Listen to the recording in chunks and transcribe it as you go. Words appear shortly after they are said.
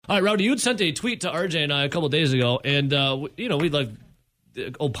All right, Rowdy, you had sent a tweet to RJ and I a couple of days ago, and, we like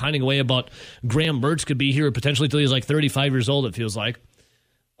opining away about Graham Mertz could be here potentially till he's like 35 years old, it feels like.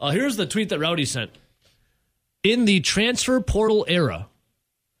 Here's the tweet that Rowdy sent. In the transfer portal era,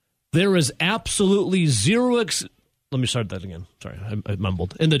 there is absolutely zero... Let me start that again. Sorry, I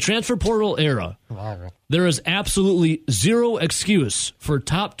mumbled. In the transfer portal era, there is absolutely zero excuse for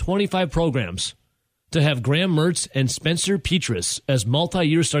top 25 programs to have Graham Mertz and Spencer Petras as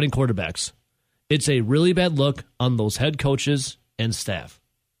multi-year starting quarterbacks. It's a really bad look on those head coaches and staff.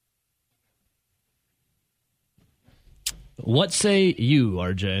 What say you,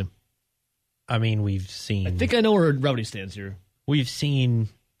 RJ? I mean, we've seen... I think I know where Rowdy stands here. We've seen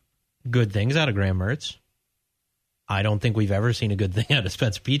good things out of Graham Mertz. I don't think we've ever seen a good thing out of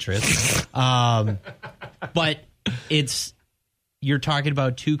Spencer Petras. But you're talking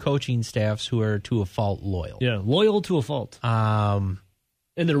about two coaching staffs who are to a fault loyal. Yeah, loyal to a fault. And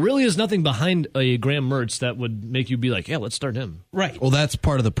there really is nothing behind a Graham Mertz that would make you be like, yeah, let's start him. Right. Well, that's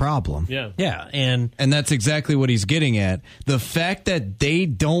part of the problem. Yeah. Yeah, and that's exactly what he's getting at. The fact that they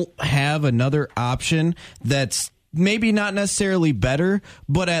don't have another option that's maybe not necessarily better,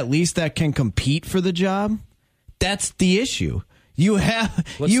 but at least that can compete for the job, that's the issue. You have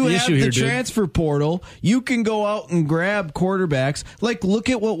the transfer portal. You can go out and grab quarterbacks. Like, look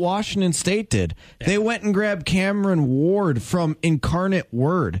at what Washington State did. Yeah. They went and grabbed Cameron Ward from Incarnate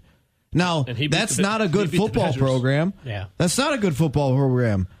Word. Now, that's not a good football program. Yeah. That's not a good football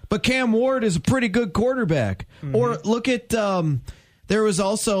program. But Cam Ward is a pretty good quarterback. Mm-hmm. Or look at, there was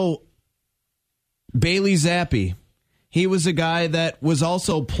also Bailey Zappi. He was a guy that was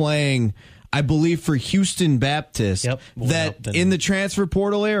also playing, I believe, for Houston Baptist, that in the transfer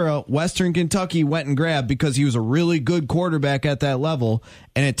portal era, Western Kentucky went and grabbed because he was a really good quarterback at that level.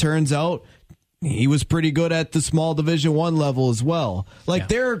 And it turns out he was pretty good at the small Division I level as well. Like,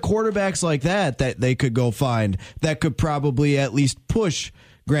 there are quarterbacks like that they could go find that could probably at least push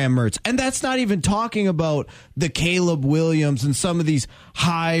Graham Mertz. And that's not even talking about the Caleb Williams and some of these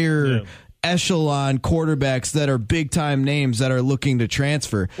higher echelon quarterbacks that are big-time names that are looking to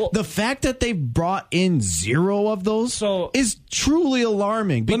transfer. Well, the fact that they've brought in zero of those is truly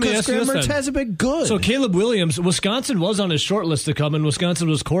alarming because Graham Mertz hasn't been good. So Caleb Williams, Wisconsin was on his short list to come, and Wisconsin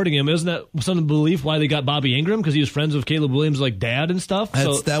was courting him. Isn't that some belief why they got Bobby Ingram? Because he was friends with Caleb Williams' like dad and stuff?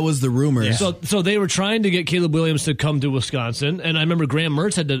 That was the rumor. Yeah. So they were trying to get Caleb Williams to come to Wisconsin, and I remember Graham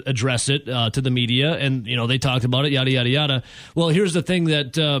Mertz had to address it to the media, and they talked about it, yada, yada, yada. Well, here's the thing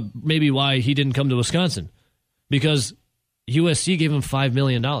that maybe why he didn't come to Wisconsin, because USC gave him $5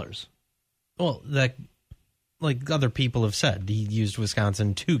 million. Well, like other people have said, he used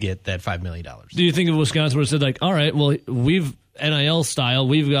Wisconsin to get that $5 million. Do you think if Wisconsin would have said, like, all right, well, we've NIL style,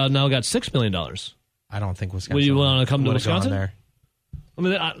 we've now got $6 million? I don't think Wisconsin would you want to come to Wisconsin? There. I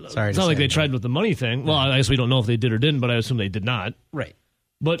mean, it's not like they tried with the money thing. Well, I guess we don't know if they did or didn't, but I assume they did not. Right.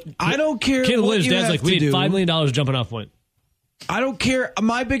 But I don't care. Caleb Williams' dad's like, we need $5 million jumping off point. I don't care.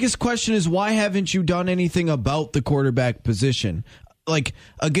 My biggest question is, why haven't you done anything about the quarterback position? Like,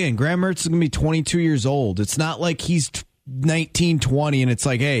 again, Graham Mertz is going to be 22 years old. It's not like he's 19, 20, and it's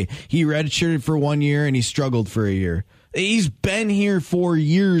like, hey, he redshirted for 1 year and he struggled for a year. He's been here for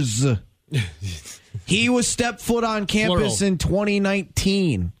years. He was stepped foot on campus in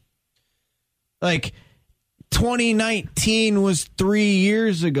 2019. Like, 2019 was 3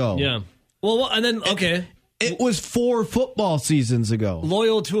 years ago. Yeah. Well, and then, okay. It was 4 football seasons ago.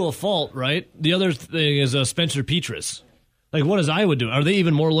 Loyal to a fault, right? The other thing is Spencer Petras. Like, what does Iowa do? Are they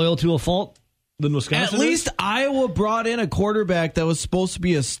even more loyal to a fault than Wisconsin? At least Iowa brought in a quarterback that was supposed to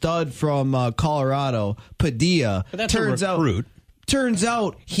be a stud from Colorado, Padilla. But that's a recruit. Turns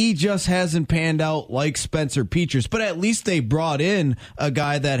out he just hasn't panned out like Spencer Petras. But at least they brought in a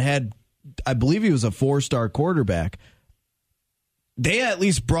guy that had, I believe he was a 4-star quarterback. They at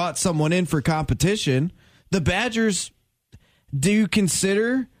least brought someone in for competition. The Badgers, do you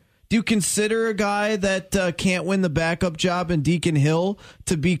consider a guy that can't win the backup job in Deacon Hill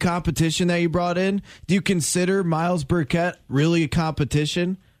to be competition that you brought in? Do you consider Miles Burkett really a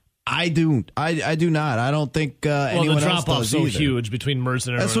competition? I do not. I don't think anyone else does. The drop-off's so huge between Mertz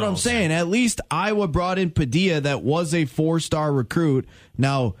and everyone That's what I'm saying. At least Iowa brought in Padilla that was a 4-star recruit.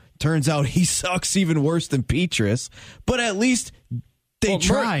 Now, turns out he sucks even worse than Petras. But at least they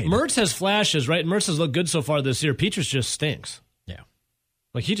tried. Mertz has flashes, right? Mertz has looked good so far this year. Petras just stinks. Yeah.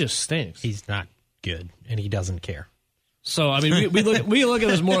 Like, he just stinks. He's not good, and he doesn't care. So, I mean, we look at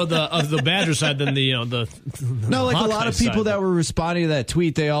this more of the Badger side than the No, like Hawkeye a lot of people side. that were responding to that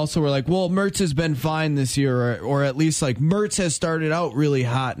tweet, they also were like, well, Mertz has been fine this year, or at least like Mertz has started out really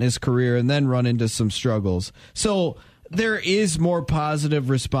hot in his career and then run into some struggles. So there is more positive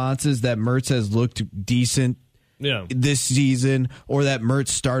responses that Mertz has looked decent this season, or that Mertz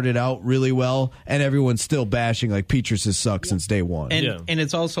started out really well, and everyone's still bashing like Petras has sucked since day one. And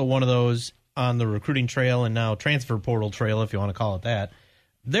it's also one of those on the recruiting trail and now transfer portal trail, if you want to call it that.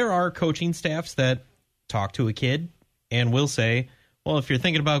 There are coaching staffs that talk to a kid and will say, well, if you're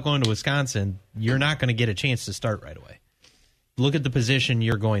thinking about going to Wisconsin, you're not going to get a chance to start right away. Look at the position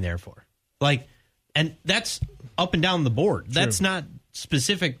you're going there for. And that's up and down the board. True. That's not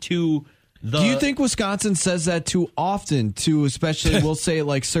specific to the... Do you think Wisconsin says that too often, too, especially, we'll say,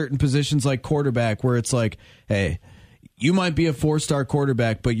 like certain positions like quarterback, where it's like, hey, you might be a 4-star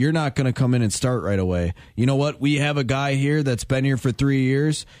quarterback, but you're not going to come in and start right away. You know what? We have a guy here that's been here for 3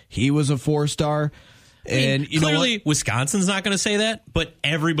 years. He was a 4-star. And you clearly, know what? Wisconsin's not going to say that, but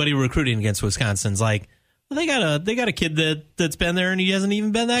everybody recruiting against Wisconsin's like, well, they got a kid that's been there and he hasn't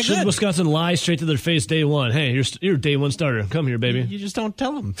even been that Should good. Wisconsin lie straight to their face day one? Hey, you're a day one starter. Come here, baby. You just don't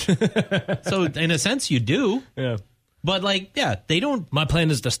tell them. So in a sense, you do. Yeah. But they don't. My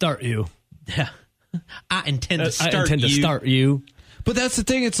plan is to start you. Yeah. I intend to start you. But that's the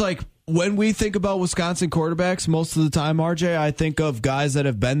thing. It's like, when we think about Wisconsin quarterbacks, most of the time, RJ, I think of guys that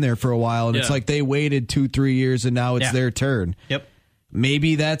have been there for a while, and it's like they waited 2-3 years, and now it's their turn. Yep.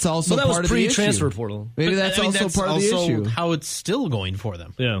 Maybe that's also that part was of the pre-transfer issue. portal. Maybe that's also part of the issue. How it's still going for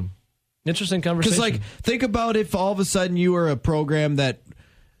them. Yeah. Interesting conversation. Because, think about if all of a sudden you were a program that,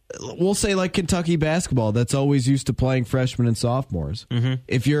 we'll say like Kentucky basketball, that's always used to playing freshmen and sophomores. Mm-hmm.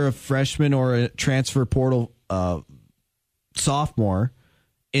 If you're a freshman or a transfer portal sophomore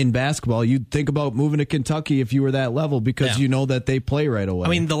in basketball, you'd think about moving to Kentucky if you were that level, because you know that they play right away. I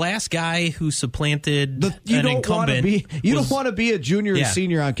mean, the last guy who supplanted you don't incumbent... don't want to be a junior or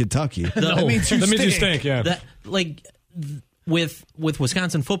senior on Kentucky. That means you stink. Yeah. With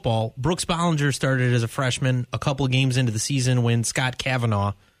Wisconsin football, Brooks Bollinger started as a freshman a couple of games into the season when Scott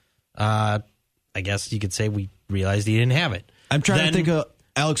Kavanaugh, I guess you could say, we realized he didn't have it. I'm trying to think of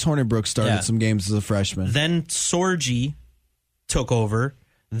Alex Hornibrook started some games as a freshman. Then Sorgi took over.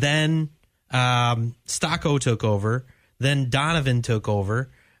 Then Stocco took over. Then Donovan took over.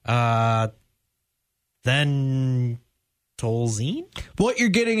 Then Tolzien? What you're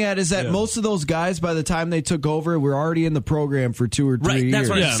getting at is that most of those guys, by the time they took over, were already in the program for 2 or 3 years. Right, that's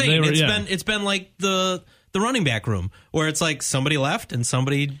what I'm saying. It's been like the running back room, where it's like somebody left and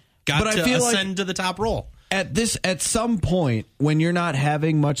somebody got to ascend to the top role. At some point, when you're not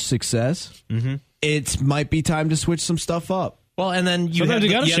having much success, it might be time to switch some stuff up. Well, and then you had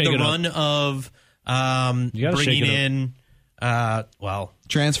the run of bringing in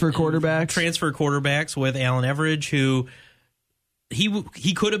transfer quarterbacks with Alan Everidge, who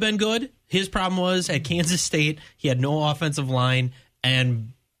he could have been good. His problem was at Kansas State, he had no offensive line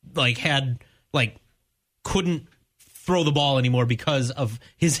and couldn't throw the ball anymore because of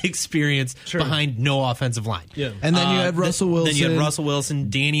his experience behind no offensive line. Yeah. And then you had Russell Wilson. Then you had Russell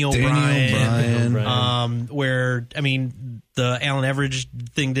Wilson, Danny O'Brien. Where, I mean, the Alan Everidge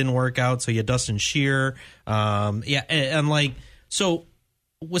thing didn't work out, so you had Dustin Shear. So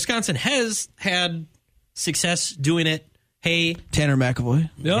Wisconsin has had success doing it. Hey, Tanner McAvoy.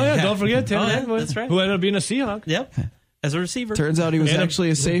 Don't forget Tanner McAvoy. That's right. Who ended up being a Seahawk. Yep. As a receiver. Turns out he was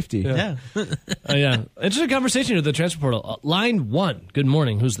actually a safety. Yeah. Interesting conversation with the transfer portal. Line 1. Good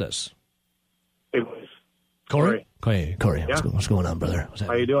morning. Who's this? Hey, boys. Corey. Yeah. What's going on, brother?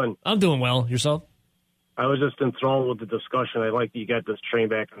 How you doing? I'm doing well. Yourself? I was just enthralled with the discussion. I like that you got this train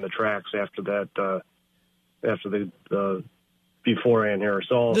back on the tracks after that, after the beforehand here.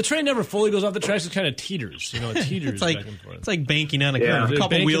 So the train never fully goes off the tracks. It kind of teeters. It teeters back and forth. It's like banking on a curve. A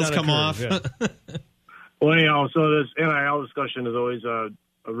couple wheels come off. Yeah. Well, anyhow, so this NIL discussion is always a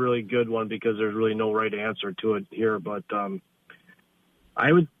really good one because there's really no right answer to it here. But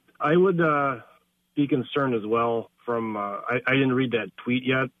I would be concerned as well. From I didn't read that tweet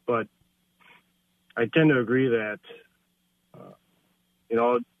yet, but I tend to agree that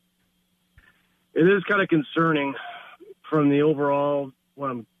it is kind of concerning from the overall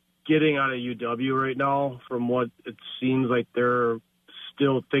what I'm getting out of UW right now. From what it seems like they're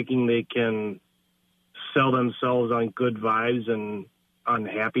still thinking they can sell themselves on good vibes and on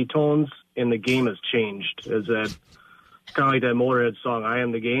happy tones, and the game has changed. Is that kind of like that Motorhead song, "I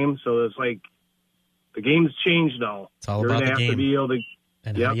Am the Game"? So it's like the game's changed now. It's all about the game. To be able to,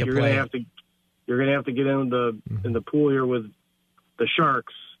 you're gonna have to get in the pool here with the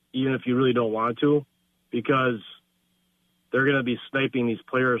Sharks, even if you really don't want to, because they're gonna be sniping these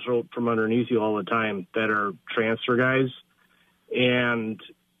players from underneath you all the time that are transfer guys, and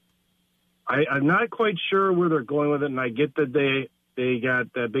I'm not quite sure where they're going with it, and I get that they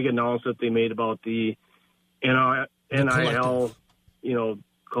got that big announcement they made about the NIL,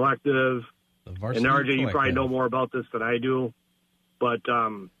 collective. The And varsity RJ, you collective. probably know more about this than I do, but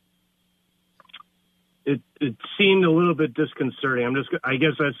it seemed a little bit disconcerting. I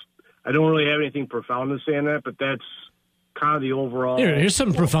guess I don't really have anything profound to say on that, but that's kind of the overall. Here's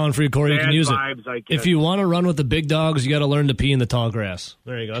something profound for you, Corey. You can bad use vibes I it. get. If you want to run with the big dogs, you got to learn to pee in the tall grass.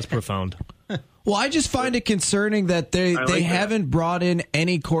 There you go. That's profound. Well, I just find it concerning that they like that. haven't brought in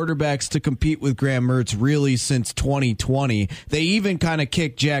any quarterbacks to compete with Graham Mertz really since 2020. They even kind of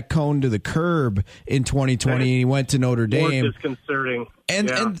kicked Jack Cohn to the curb in 2020, and he went to Notre more Dame. disconcerting. And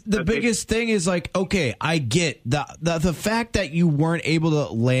Yeah, and the I think- biggest thing is like, okay, I get the fact that you weren't able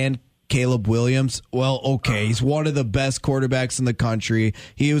to land Caleb Williams. Well, okay, he's one of the best quarterbacks in the country.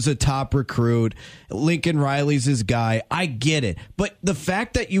 He was a top recruit. Lincoln Riley's his guy. I get it. But the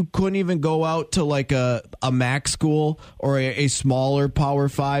fact that you couldn't even go out to like a MAC school or a smaller Power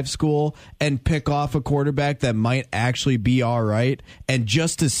 5 school and pick off a quarterback that might actually be all right, and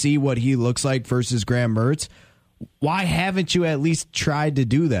just to see what he looks like versus Graham Mertz, why haven't you at least tried to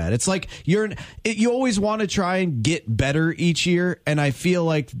do that? It's like you always want to try and get better each year, and I feel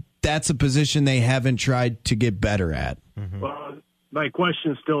like that's a position they haven't tried to get better at. Well, my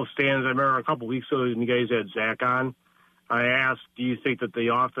question still stands. I remember a couple weeks ago when you guys had Zach on, I asked, do you think that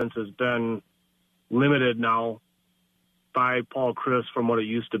the offense has been limited now by Paul Chryst from what it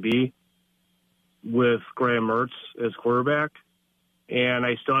used to be with Graham Mertz as quarterback? And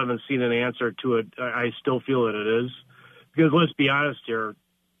I still haven't seen an answer to it. I still feel that it is. Because let's be honest here,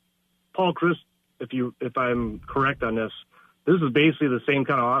 Paul Chryst, if I'm correct on this is basically the same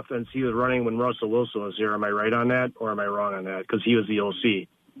kind of offense he was running when Russell Wilson was here. Am I right on that, or am I wrong on that? Because he was the OC,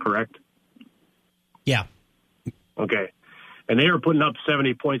 correct? Yeah. Okay. And they were putting up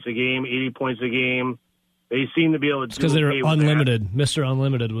 70 points a game, 80 points a game. They seem to be able to do Because they were okay with unlimited. Mr.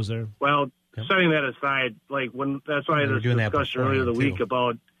 Unlimited was there. Well, setting that aside, that's why They were this doing that discussion earlier the beforehand, week too.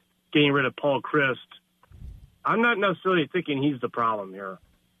 about getting rid of Paul Chryst, I'm not necessarily thinking he's the problem here.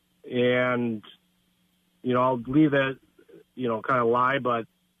 And, I'll leave that, kind of lie, but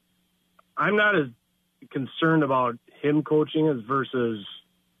I'm not as concerned about him coaching as versus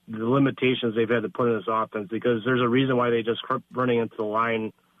the limitations they've had to put in this offense, because there's a reason why they just kept running into the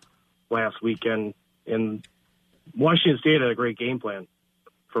line last weekend. And Washington State had a great game plan,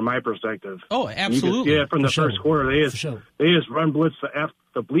 from my perspective. Oh, You absolutely. can see it from the For sure. first quarter. They sure. just run blitz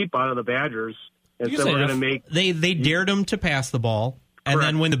the bleep out of the Badgers and You said can we're say going to make. They dared them to pass the ball, and Correct.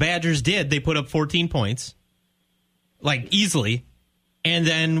 then when the Badgers did, they put up 14 points, like easily, and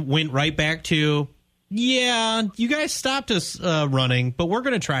then went right back to, yeah, you guys stopped us running, but we're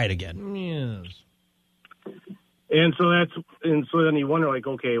going to try it again. Yes. And so then you wonder, like,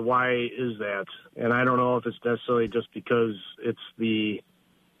 okay, why is that? And I don't know if it's necessarily just because it's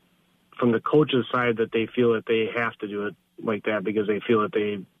from the coach's side that they feel that they have to do it like that because they feel that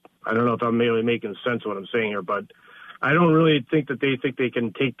I don't know if I'm really making sense of what I'm saying here, but I don't really think that they think they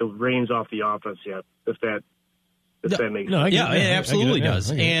can take the reins off the offense yet, if that makes No, I sense. get Yeah, it. it I absolutely get it. Yeah,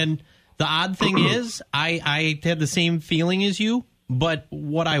 does. I get it. And the odd thing is, I had the same feeling as you, but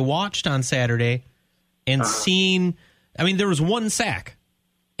what I watched on Saturday and seeing, I mean, there was one sack,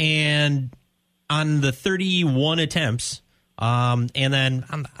 and on the 31 attempts, and then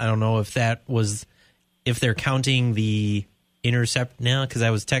I don't know if they're counting the intercept now, because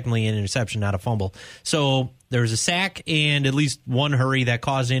that was technically an interception, not a fumble. So there was a sack and at least one hurry that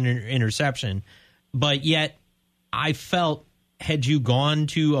caused an interception, but yet I felt had you gone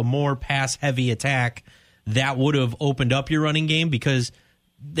to a more pass-heavy attack, that would have opened up your running game, because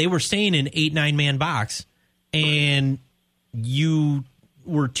they were staying in 8-9 man box, and you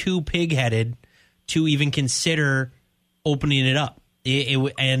were too pig-headed to even consider opening it up.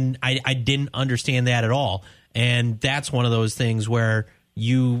 And I didn't understand that at all. And that's one of those things where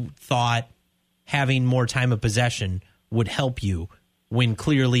you thought having more time of possession would help you, when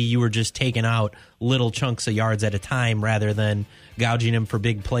clearly you were just taking out little chunks of yards at a time rather than gouging them for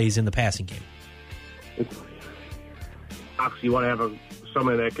big plays in the passing game. You want to have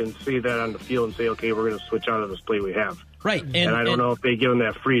someone that can see that on the field and say, okay, we're going to switch out of this play we have. Right. And I don't know if they give them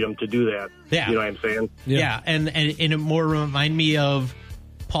that freedom to do that. Yeah. You know what I'm saying? Yeah, and it more remind me of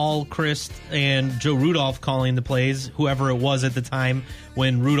Paul Chryst and Joe Rudolph calling the plays, whoever it was at the time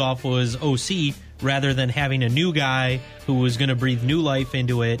when Rudolph was OC, rather than having a new guy who was going to breathe new life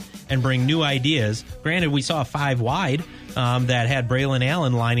into it and bring new ideas. Granted, we saw 5 wide that had Braylon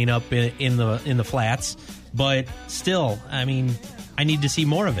Allen lining up in the flats, but still, I mean, I need to see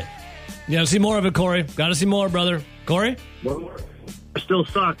more of it. You got to see more of it, Corey. Got to see more, brother. Corey? Still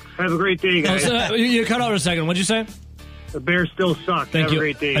sucks. Have a great day, guys. You cut out for a second. What'd you say? The Bears still suck. Thank Have you. a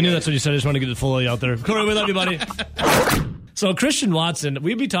great day. I knew guys. that's what you said. I just wanted to get it fully out there. Corey, we love you, buddy. So Christian Watson,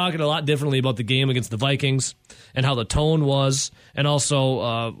 we'd be talking a lot differently about the game against the Vikings and how the tone was, and also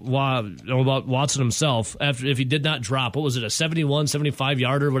about Watson himself. If he did not drop, what was it, a 71,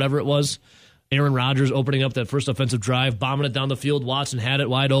 75-yarder, whatever it was? Aaron Rodgers opening up that first offensive drive, bombing it down the field. Watson had it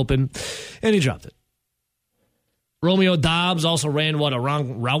wide open, and he dropped it. Romeo Doubs also ran, a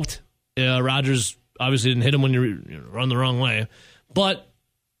wrong route. Rodgers obviously didn't hit him when you run the wrong way. But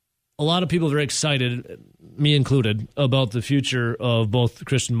a lot of people are very excited, me included, about the future of both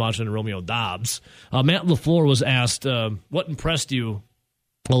Christian Watson and Romeo Doubs. Matt LaFleur was asked, what impressed you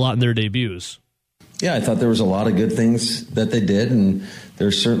a lot in their debuts? Yeah, I thought there was a lot of good things that they did, and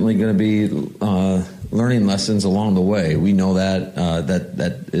there's certainly going to be learning lessons along the way. We know that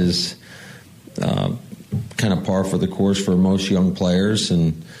that is kind of par for the course for most young players,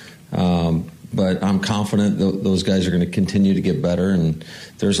 and but I'm confident those guys are going to continue to get better, and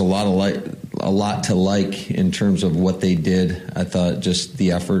there's a lot to like in terms of what they did. I thought just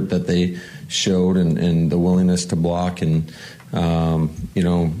the effort that they showed and the willingness to block and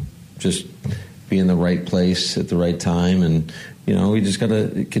just be in the right place at the right time, and we just got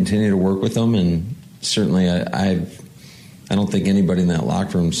to continue to work with them. And certainly, I don't think anybody in that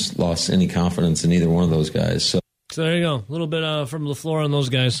locker room's lost any confidence in either one of those guys. So there you go, a little bit from LaFleur on those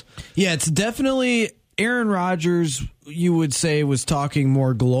guys. Yeah, it's definitely Aaron Rodgers, you would say, was talking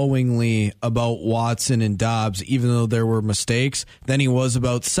more glowingly about Watson and Doubs, even though there were mistakes, than he was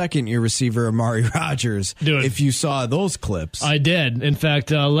about second-year receiver Amari Rodgers, if you saw those clips. I did. In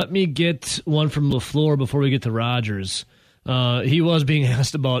fact, let me get one from LaFleur before we get to Rodgers. He was being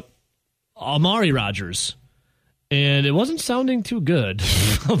asked about Amari Rodgers, and it wasn't sounding too good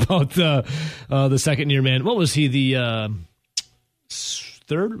about the second-year man. What was he, the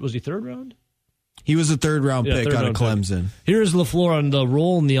third? Was he third round? He was a third-round pick out of Clemson. Here's LaFleur on the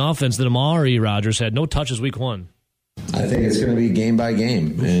role in the offense that Amari Rodgers had. No touches week one. I think it's going to be game by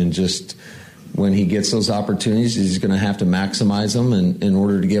game, and just when he gets those opportunities, he's going to have to maximize them in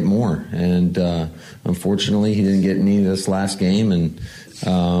order to get more. And unfortunately, he didn't get any this last game, and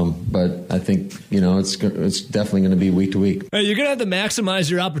but I think it's definitely going to be week to week. Hey, you're going to have to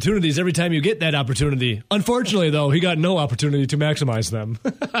maximize your opportunities every time you get that opportunity. Unfortunately, though, he got no opportunity to maximize them.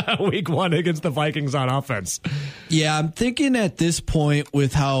 Week one against the Vikings on offense. Yeah, I'm thinking at this point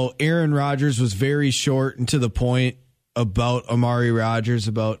with how Aaron Rodgers was very short and to the point about Amari Rodgers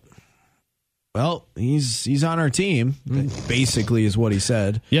well, he's on our team, basically is what he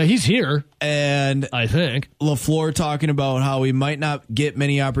said. Yeah, he's here. And I think LaFleur talking about how he might not get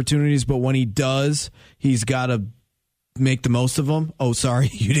many opportunities, but when he does, he's got to make the most of them. Oh, sorry,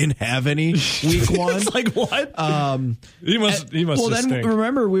 you didn't have any week one. It's like, what? He must. Well, then stink.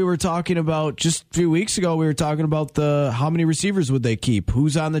 remember we were talking about just a few weeks ago. We were talking about how many receivers would they keep?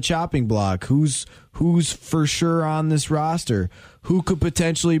 Who's on the chopping block? Who's for sure on this roster? Who could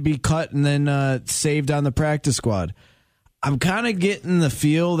potentially be cut and then saved on the practice squad? I'm kind of getting the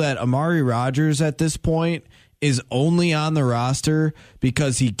feel that Amari Rodgers at this point is only on the roster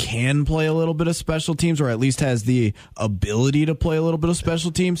because he can play a little bit of special teams, or at least has the ability to play a little bit of special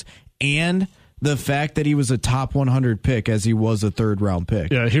teams, and the fact that he was a top 100 pick as he was a third-round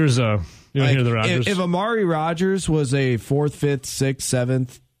pick. Yeah, hear the Rodgers. If Amari Rodgers was a 4th, 5th, 6th,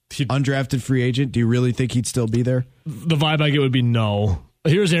 7th undrafted free agent, do you really think he'd still be there? The vibe I get would be no.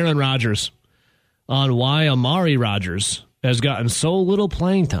 Here's Aaron Rodgers on why Amari Rodgers has gotten so little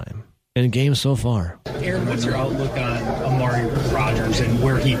playing time in games so far. Aaron, what's your outlook on Amari Rodgers and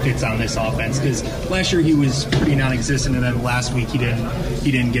where he fits on this offense? Because last year he was pretty non-existent, and then last week he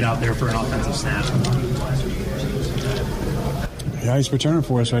didn't get out there for an offensive snap. Yeah, he's returning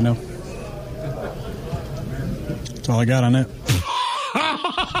for us right now. That's all I got on that.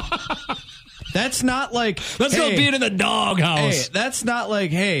 That's not like, let's go beat in the doghouse. Hey, that's not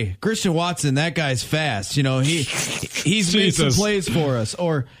like, hey, Christian Watson, that guy's fast. He's made some plays for us.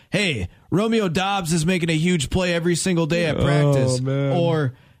 Or, hey, Romeo Doubs is making a huge play every single day at practice. Oh, man.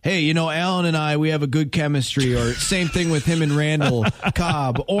 Or, hey, Allen and we have a good chemistry. Or same thing with him and Randall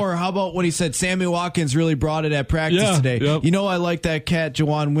Cobb. Or how about when he said Sammy Watkins really brought it at practice today? Yep. I like that cat,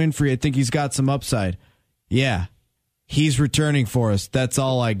 Juwan Winfrey. I think he's got some upside. Yeah. He's returning for us. That's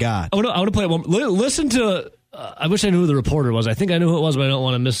all I got. I want to play one. Listen to. I wish I knew who the reporter was. I think I knew who it was, but I don't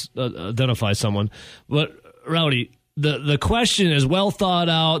want to misidentify someone. But Rowdy, the question is well thought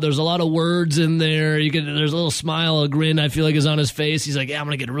out. There's a lot of words in there. There's a little smile, a grin. I feel like is on his face. He's like, "Yeah, I'm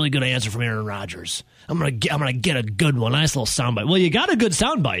gonna get a really good answer from Aaron Rodgers. I'm gonna get a good one, nice little soundbite." Well, you got a good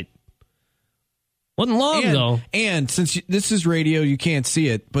soundbite. Wasn't long though. And since this is radio, you can't see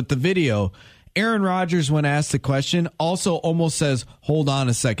it, but the video. Aaron Rodgers, when asked the question, also almost says, "Hold on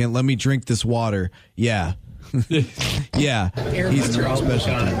a second, let me drink this water." Yeah. Yeah, He's your outlook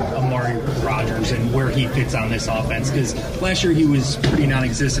on Amari Rodgers and where he fits on this offense, because last year he was pretty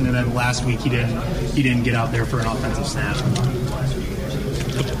non-existent, and then last week he didn't get out there for an offensive snap.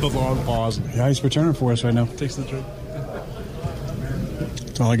 The long pause. Yeah, he's returning for us right now. Takes the drink.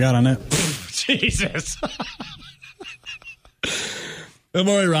 That's all I got on that. Jesus.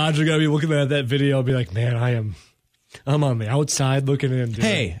 Amari Rodgers got to be looking at that video and be like, man, I'm on the outside looking in, dude.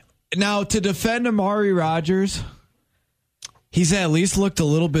 Hey, now to defend Amari Rodgers, he's at least looked a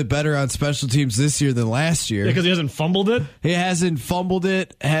little bit better on special teams this year than last year. Because he hasn't fumbled it? He hasn't fumbled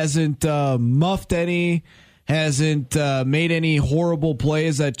it, hasn't muffed any, hasn't made any horrible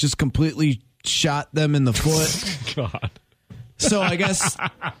plays that just completely shot them in the foot. God. So I guess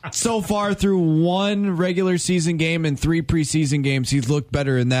so far through one regular season game and 3 preseason games, he's looked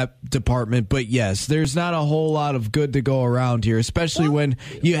better in that department. But yes, there's not a whole lot of good to go around here, especially when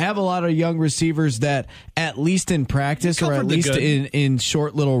you have a lot of young receivers that at least in practice or at least in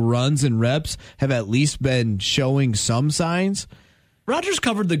short little runs and reps have at least been showing some signs. Rodgers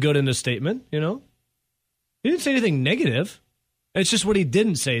covered the good in his statement, you know? He didn't say anything negative. It's just what he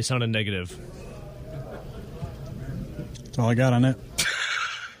didn't say sounded negative. That's all I got on that.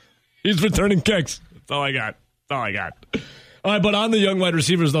 He's returning kicks. That's all I got. All right, but on the young wide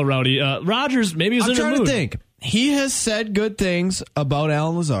receivers, though, Rowdy, Rodgers maybe is in a mood. I'm trying to think. He has said good things about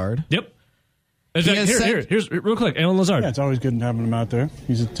Allen Lazard. Yep. Here's real quick, Allen Lazard. Yeah, it's always good having him out there.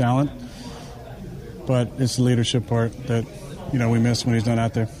 He's a talent. But it's the leadership part that, we miss when he's not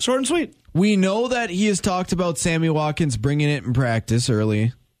out there. Short and sweet. We know that he has talked about Sammy Watkins bringing it in practice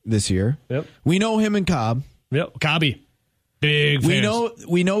early this year. Yep. We know him and Cobb. Yep. Cobby. Big fans.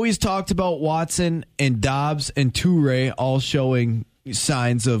 We know he's talked about Watson and Dobbs and Toure all showing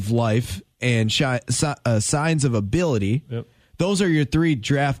signs of life and signs of ability. Yep. Those are your 3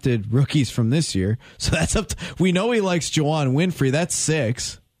 drafted rookies from this year. So that's up to, we know he likes Juwan Winfrey. That's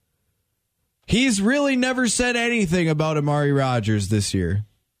 6. He's really never said anything about Amari Rodgers this year.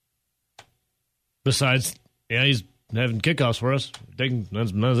 Besides, he's having kickoffs for us. That's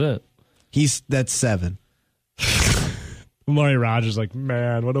it. That's 7. Amari Rodgers like,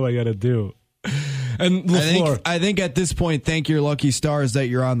 man, what do I got to do? And LaFleur. I think at this point, thank your lucky stars that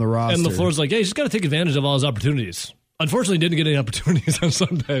you're on the roster. And LaFleur's like, he's just got to take advantage of all his opportunities. Unfortunately, didn't get any opportunities on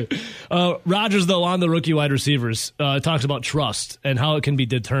Sunday. Rodgers, though, on the rookie wide receivers, talks about trust and how it can be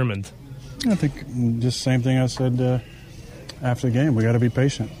determined. I think just the same thing I said after the game. We got to be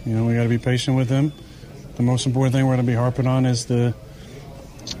patient. We got to be patient with him. The most important thing we're going to be harping on is the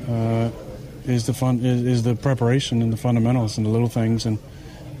preparation and the fundamentals and the little things. And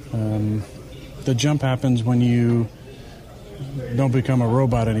the jump happens when you don't become a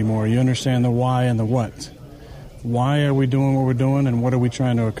robot anymore. You understand the why and the what. Why are we doing what we're doing, and what are we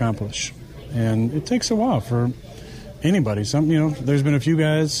trying to accomplish? And it takes a while for anybody. There's been a few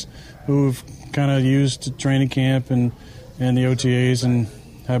guys who've kind of used training camp and the OTAs and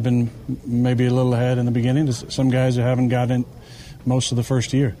have been maybe a little ahead in the beginning. Some guys who haven't gotten most of the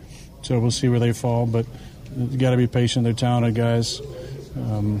first year. So we'll see where they fall, but you got to be patient. They're talented guys.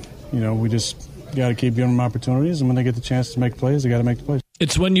 We just got to keep giving them opportunities, and when they get the chance to make plays, they got to make the plays.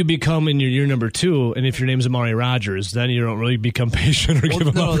 It's when you become in your year number 2, and if your name's Amari Rodgers, then you don't really become patient or give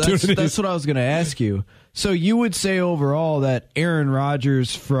him opportunities. That's what I was going to ask you. So you would say overall that Aaron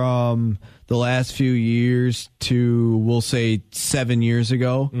Rodgers from the last few years to, we'll say, 7 years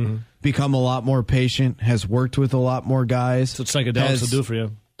ago, become a lot more patient, has worked with a lot more guys. That's what psychedelics will do for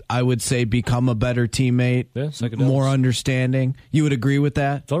you. I would say become a better teammate, more understanding. You would agree with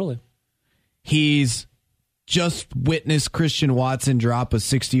that? Totally. He's just witnessed Christian Watson drop a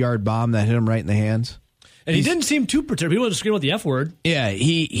 60-yard bomb that hit him right in the hands. And he didn't seem too perturbed. He wasn't screaming with the F word. Yeah,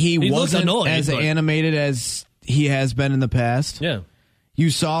 he wasn't as animated as he has been in the past. Yeah. You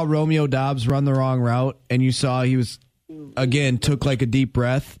saw Romeo Doubs run the wrong route, and you saw he was, again, took like a deep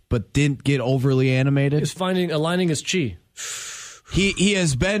breath, but didn't get overly animated. He's aligning his chi. He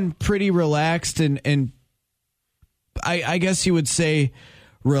has been pretty relaxed and I guess you would say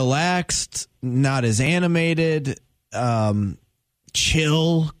relaxed, not as animated,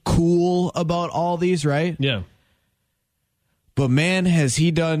 chill, cool about all these, right? Yeah. But man, has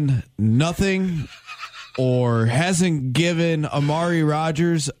he done nothing or hasn't given Amari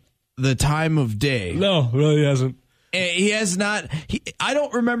Rodgers the time of day. No, really hasn't. He has not. I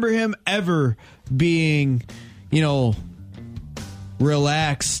don't remember him ever being,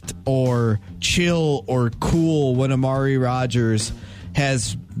 relaxed or chill or cool when Amari Rodgers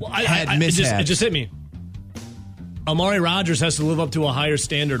has had mishaps. It just hit me. Amari Rodgers has to live up to a higher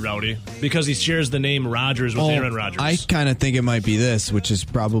standard, Rowdy, because he shares the name Rodgers with Aaron Rodgers. I kind of think it might be this, which is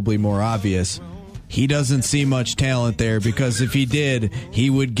probably more obvious. He doesn't see much talent there, because if he did, he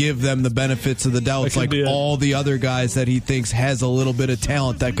would give them the benefits of the doubts like all the other guys that he thinks has a little bit of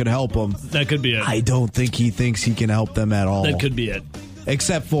talent that could help him. That could be it. I don't think he thinks he can help them at all. That could be it.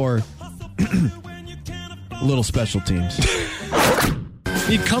 Except for little special teams.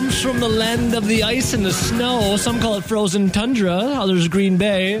 He comes from the land of the ice and the snow. Some call it frozen tundra. Others Green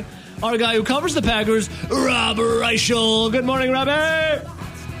Bay. Our guy who covers the Packers, Rob Reichel. Good morning, Robbie.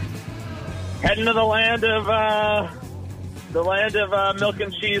 Heading to the land of milk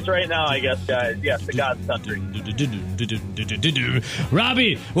and cheese right now, I guess, guys. Yes, the God's country.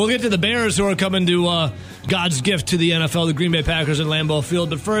 Robbie, we'll get to the Bears who are coming to God's gift to the NFL, the Green Bay Packers in Lambeau Field.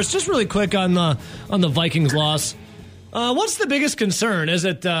 But first, just really quick on the Vikings loss. What's the biggest concern? Is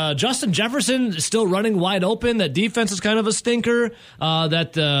it Justin Jefferson still running wide open? That defense is kind of a stinker?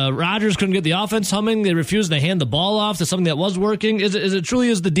 That Rodgers couldn't get the offense humming? They refused to hand the ball off to something that was working? Is it truly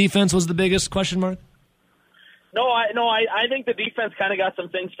is the defense was the biggest question mark? No, I think the defense kind of got some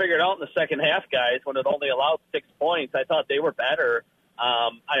things figured out in the second half, guys, when it only allowed 6 points. I thought they were better.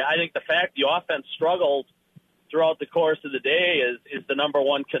 I think the fact the offense struggled throughout the course of the day is the number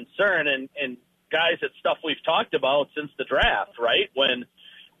one concern. And guys, it's stuff we've talked about since the draft, right?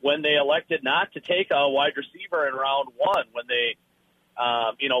 When they elected not to take a wide receiver in round one, when they,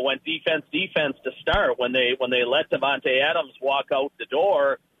 went defense to start, when they let Davante Adams walk out the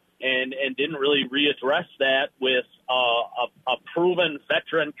door and didn't really readdress that with a proven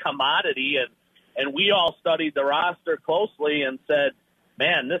veteran commodity. And we all studied the roster closely and said,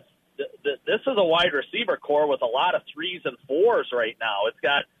 man, this is a wide receiver core with a lot of 3s and 4s right now. It's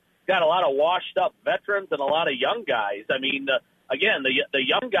got a lot of washed-up veterans and a lot of young guys. I mean, again, the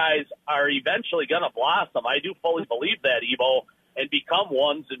young guys are eventually going to blossom. I do fully believe that, Evo, and become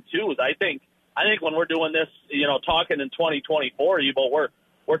 1s and 2s. I think when we're doing this, talking in 2024, Evo,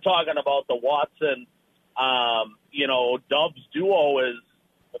 we're talking about the Watson, Dubs duo is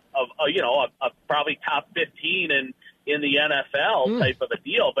a probably top 15 in the NFL type of a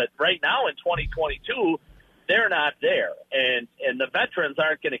deal. But right now in 2022. They're not there, and the veterans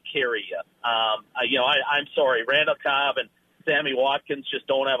aren't going to carry you. I'm sorry, Randall Cobb and Sammy Watkins just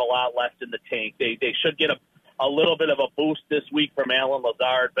don't have a lot left in the tank. They should get a little bit of a boost this week from Allen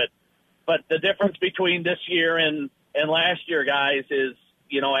Lazard, but the difference between this year and last year, guys, is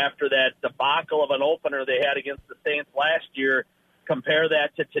after that debacle of an opener they had against the Saints last year, compare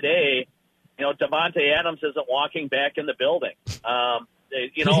that to today. Davante Adams isn't walking back in the building.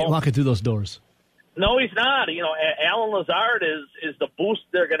 He's walking through those doors. No, he's not. Allen Lazard is the boost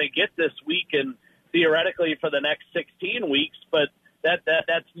they're going to get this week and theoretically for the next 16 weeks, but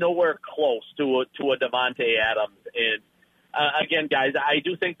that's nowhere close to a Davante Adams. And again, guys, I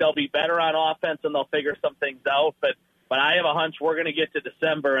do think they'll be better on offense and they'll figure some things out. But I have a hunch we're going to get to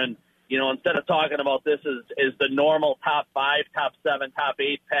December and instead of talking about this as the normal top 5, top 7, top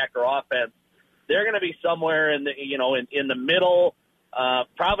 8 Packer offense, they're going to be somewhere in the in the middle.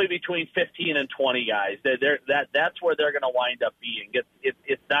 Probably between 15 and 20 guys. That's where they're going to wind up being.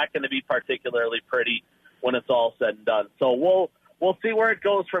 It's not going to be particularly pretty when it's all said and done. So we'll see where it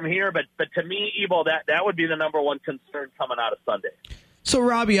goes from here. But to me, Evo, that would be the number one concern coming out of Sunday. So,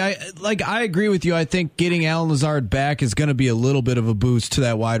 Robbie, I agree with you. I think getting Allen Lazard back is going to be a little bit of a boost to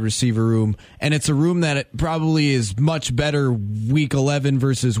that wide receiver room, and it's a room that it probably is much better Week 11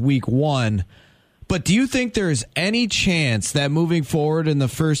 versus Week 1. But do you think there's any chance that moving forward in the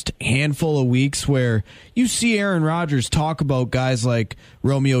first handful of weeks where you see Aaron Rodgers talk about guys like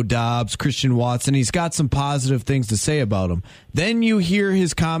Romeo Doubs, Christian Watson, he's got some positive things to say about him. Then you hear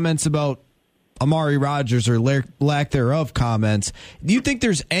his comments about Amari Rodgers or lack thereof comments. Do you think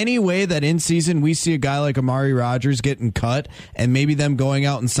there's any way that in season we see a guy like Amari Rodgers getting cut and maybe them going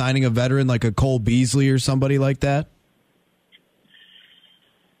out and signing a veteran like a Cole Beasley or somebody like that?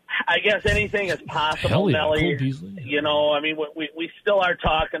 I guess anything is possible, Nelly. We still are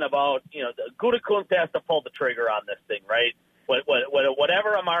talking about, Gutekunst has to pull the trigger on this thing, right?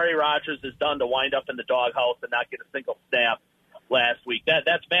 Whatever Amari Rodgers has done to wind up in the doghouse and not get a single snap last week,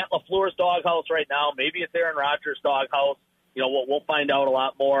 that's Matt LaFleur's doghouse right now. Maybe it's Aaron Rodgers' doghouse. We'll find out a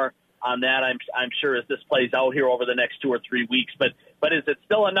lot more on that, I'm sure, as this plays out here over the next 2 or 3 weeks. But is it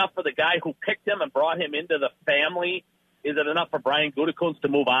still enough for the guy who picked him and brought him into the family? Is it enough for Brian Gutekunst to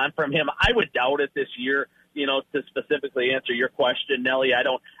move on from him? I would doubt it this year, to specifically answer your question, Nelly. I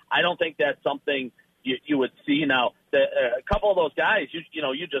don't think that's something you would see. Now, a couple of those guys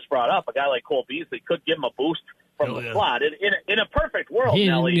you just brought up, a guy like Cole Beasley could give him a boost from the slot. In a perfect world, he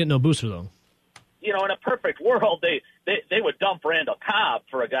Nelly. He didn't get no booster, though. in a perfect world, they would dump Randall Cobb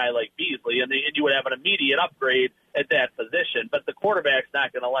for a guy like Beasley, and you would have an immediate upgrade at that position. But the quarterback's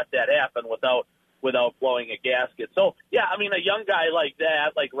not going to let that happen without blowing a gasket. So, yeah, I mean, a young guy like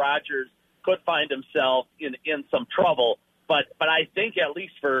that, like Rodgers, could find himself in some trouble. But I think at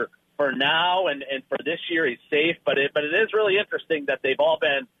least for now and for this year, he's safe. But it is really interesting that they've all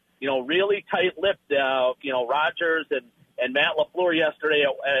been, really tight-lipped. Rodgers and Matt LaFleur yesterday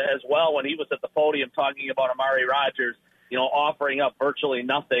as well, when he was at the podium talking about Amari Rodgers, offering up virtually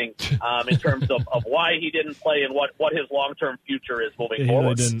nothing in terms of why he didn't play and what his long-term future is moving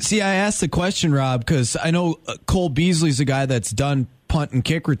forward. See, I asked the question, Rob, because I know Cole Beasley's a guy that's done punt and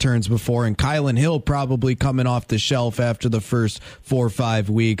kick returns before, and Kylan Hill probably coming off the shelf after the first 4 or 5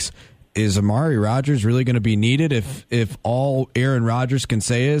 weeks. Is Amari Rodgers really going to be needed if all Aaron Rodgers can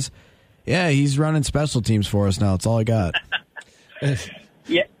say is, yeah, he's running special teams for us now. It's all I got.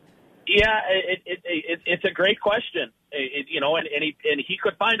 Yeah, it's a great question. And he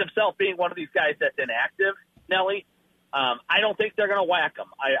could find himself being one of these guys that's inactive, Nelly. I don't think they're going to whack him.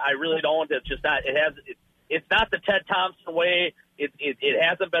 I really don't. It's just not. It's not the Ted Thompson way. It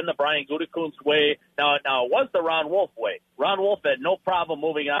hasn't been the Brian Gutekunst way. Now it was the Ron Wolf way. Ron Wolf had no problem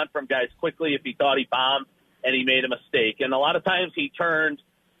moving on from guys quickly if he thought he bombed and he made a mistake. And a lot of times he turned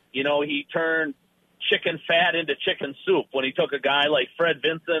chicken fat into chicken soup when he took a guy like Fred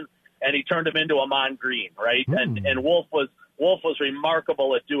Vinson and he turned him into Ahman Green, right? And Wolf was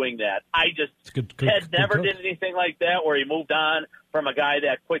remarkable at doing that. Ted never did anything like that where he moved on from a guy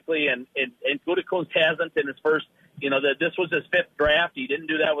that quickly, and Gutekunst hasn't in his first, this was his 5th draft. He didn't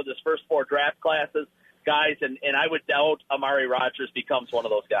do that with his first 4 draft classes, guys, and I would doubt Amari Rodgers becomes one of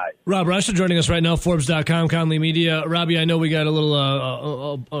those guys. Rob Rushton joining us right now, Forbes.com, Conley Media. Robbie, I know we got a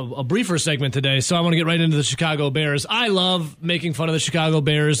little a briefer segment today, so I want to get right into the Chicago Bears. I love making fun of the Chicago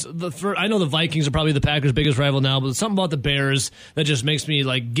Bears. I know the Vikings are probably the Packers' biggest rival now, but something about the Bears that just makes me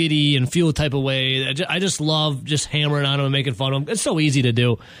like giddy and feel a type of way. I just love just hammering on them and making fun of them. It's so easy to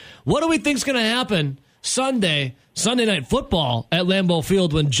do. What do we think's going to happen Sunday Night Football at Lambeau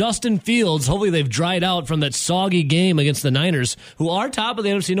Field when Justin Fields, hopefully they've dried out from that soggy game against the Niners, who are top of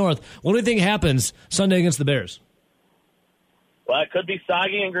the NFC North. What do you think happens Sunday against the Bears? Well, it could be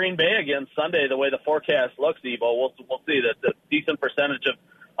soggy in Green Bay again Sunday, the way the forecast looks, Evo. We'll see that the decent percentage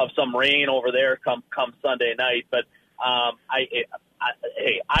of some rain over there come Sunday night. But I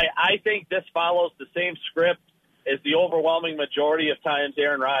think this follows the same script as the overwhelming majority of times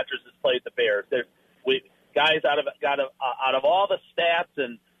Aaron Rodgers has played the Bears. Guys, out of all the stats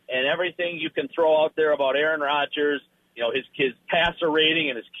and everything you can throw out there about Aaron Rodgers, his passer rating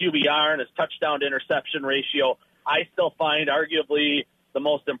and his QBR and his touchdown to interception ratio, I still find arguably the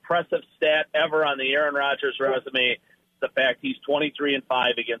most impressive stat ever on the Aaron Rodgers resume the fact he's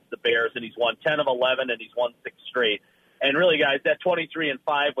 23-5 against the Bears, and he's won 10 of 11 and he's won 6 straight. And really, guys, that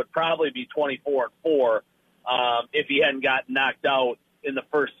 23-5 would probably be 24-4 if he hadn't gotten knocked out in the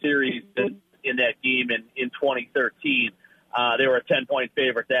first series in that game in 2013. They were a 10-point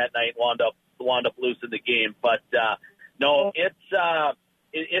favorite that night, wound up losing the game. But no,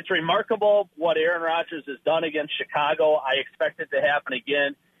 it's remarkable what Aaron Rodgers has done against Chicago. I expect it to happen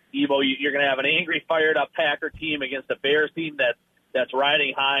again. Evo, you're going to have an angry, fired-up Packer team against a Bears team that's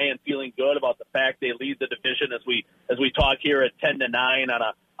riding high and feeling good about the fact they lead the division as we talk here at 10-9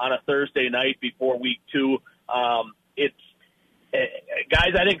 on a Thursday night before Week 2.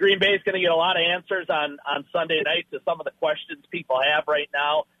 Guys, I think Green Bay is going to get a lot of answers on Sunday night to some of the questions people have right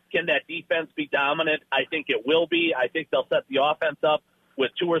now. Can that defense be dominant? I think it will be. I think they'll set the offense up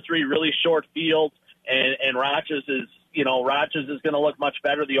with 2 or 3 really short fields, and Rodgers is going to look much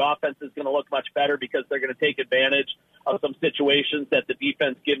better. The offense is going to look much better because they're going to take advantage of some situations that the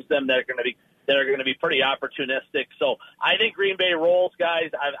defense gives them that are going to be pretty opportunistic. So I think Green Bay rolls,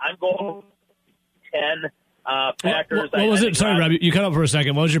 guys. I'm going 10. Packers. What was it? Sorry, Rob, you cut up for a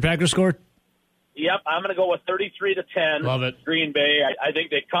second. What was your Packers score? Yep, I'm going to go with 33-10. Love it. Green Bay. I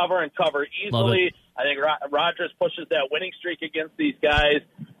think they cover and cover easily. I think Rodgers pushes that winning streak against these guys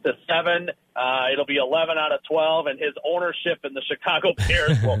to 7. It'll be 11 out of 12, and his ownership in the Chicago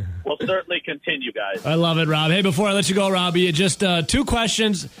Bears will certainly continue, guys. I love it, Rob. Hey, before I let you go, Robbie, just 2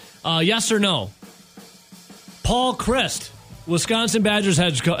 questions. Yes or no? Paul Chryst, Wisconsin Badgers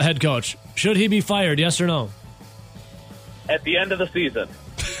head coach. Should he be fired, yes or no? At the end of the season.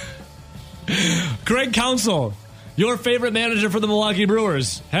 Craig Counsell, your favorite manager for the Milwaukee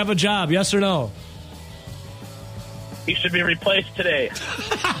Brewers. Have a job, yes or no? He should be replaced today.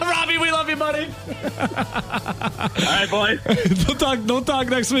 Robbie, we love you, buddy. All right, boys. Don't talk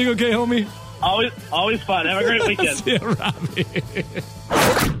next week, okay, homie? Always fun. Have a great weekend. See you, Robbie.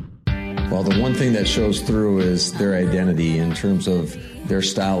 Well, the one thing that shows through is their identity in terms of their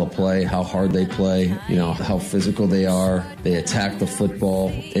style of play, how hard they play, how physical they are. They attack the football.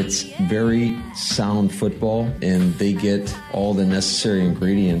 It's very sound football, and they get all the necessary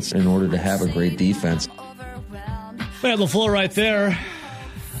ingredients in order to have a great defense. We had LaFleur right there.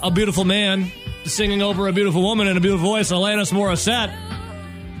 A beautiful man singing over a beautiful woman in a beautiful voice, Alanis Morissette.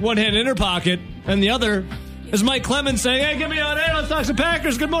 One hand in her pocket, and the other is Mike Clemens saying, hey, get me on air. Let's talk some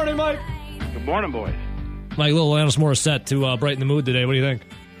Packers. Good morning, Mike. Good morning, boys. Mike, little Alanis Morissette to brighten the mood today. What do you think?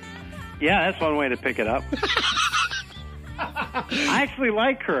 Yeah, that's one way to pick it up. I actually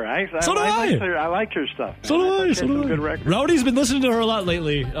like her. I liked her stuff. So do I. Some good records. Rowdy's been listening to her a lot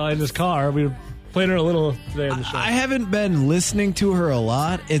lately in his car. We were playing her a little today on the show. I haven't been listening to her a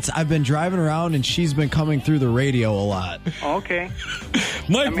lot. I've been driving around and she's been coming through the radio a lot. Okay.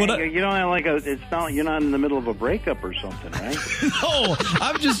 Mike, you don't have it's not like you're not in the middle of a breakup or something, right? No,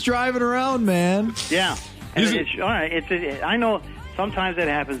 I'm just driving around, man. Yeah. And it's all right. I know sometimes it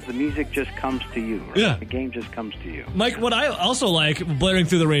happens. The music just comes to you. Right? Yeah. The game just comes to you. Mike, what I also like blaring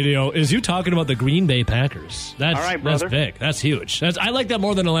through the radio is you talking about the Green Bay Packers. That's, all right, brother. That's big. That's huge. I like that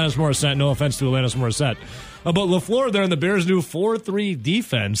more than Alanis Morissette. No offense to Alanis Morissette. But LaFleur there in the Bears' new 4-3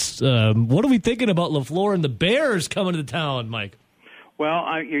 defense. What are we thinking about LaFleur and the Bears coming to town, Mike?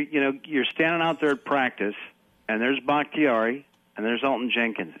 Well, you're standing out there at practice, and there's Bakhtiari, and there's Elton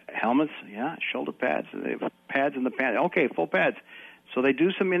Jenkins. Helmets, yeah, shoulder pads, they have pads in the pants. Okay, full pads. So they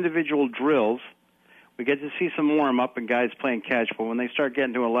do some individual drills. We get to see some warm-up and guys playing catch, but when they start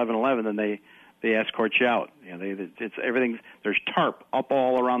getting to 11-11, then they escort you out. It's everything. There's tarp up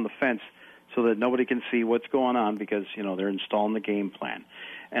all around the fence so that nobody can see what's going on because, they're installing the game plan.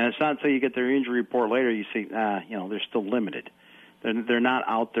 And it's not until you get their injury report later you see, they're still limited. They're not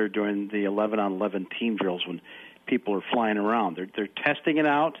out there doing the 11-on-11 team drills when people are flying around. They're testing it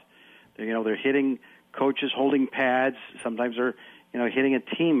out. They're hitting coaches holding pads. Sometimes they're hitting a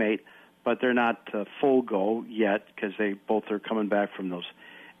teammate, but they're not full go yet because they both are coming back from those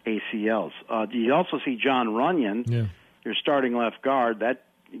ACLs. You also see John Runyon, your starting left guard. That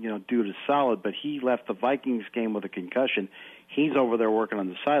dude is solid, but he left the Vikings game with a concussion. He's over there working on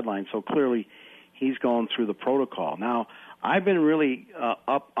the sideline, so clearly he's going through the protocol. Now, I've been really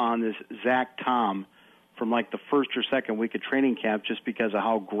up on this Zach Tom from like the first or second week of training camp just because of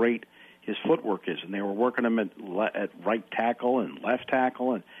how great his footwork is. And they were working him at right tackle and left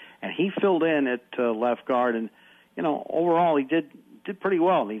tackle, and he filled in at left guard. And, overall he did pretty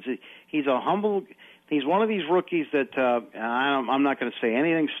well. He's a humble – he's one of these rookies that I'm not going to say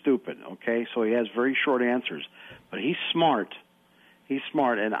anything stupid, okay? So he has very short answers. But he's smart. He's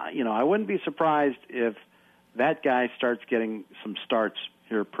smart. And, I wouldn't be surprised if that guy starts getting some starts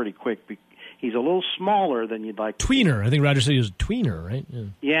here pretty quick. He's a little smaller than you'd like. Tweener. I think Roger said he was a tweener, right?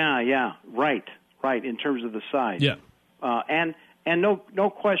 Yeah. Right, in terms of the size. Yeah. And no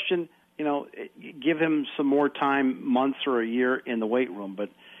question, give him some more time, months or a year in the weight room, but,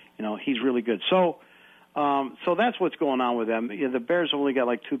 he's really good. So that's what's going on with them. The Bears only got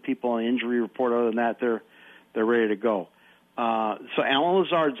like 2 people on the injury report. Other than that, they're ready to go. So Alan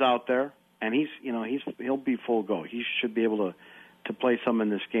Lazard's out there, and he'll be full go. He should be able to play some in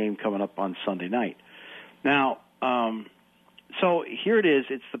this game coming up on Sunday night. Now, so here it is.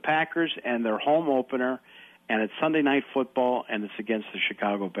 It's the Packers and their home opener, and it's Sunday Night Football, and it's against the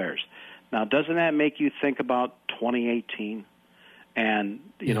Chicago Bears. Now, doesn't that make you think about 2018? And,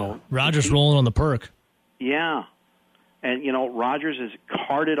 Rodgers rolling on the perk. Yeah. And, Rodgers is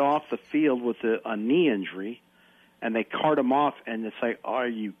carted off the field with a knee injury, and they cart him off, and it's like, are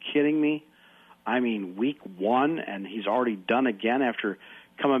you kidding me? I mean, week 1, and he's already done again after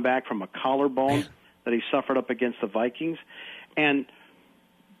coming back from a collarbone that he suffered up against the Vikings. And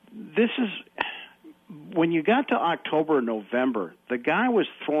this is, when you got to October and November, the guy was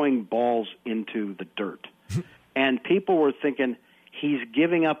throwing balls into the dirt. And people were thinking, he's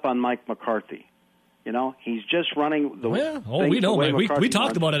giving up on Mike McCarthy. He's just running the we know. We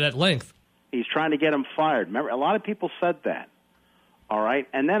talked about it at length. He's trying to get him fired. Remember, a lot of people said that. All right?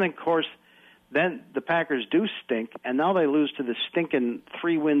 And then, of course, then the Packers do stink, and now they lose to the stinking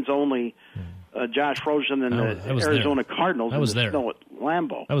 3 wins only Josh Rosen and the Arizona Cardinals. I was there. Snow at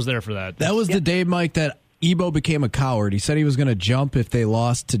Lambeau. I was there for that. That was the day, Mike, that Ebo became a coward. He said he was going to jump if they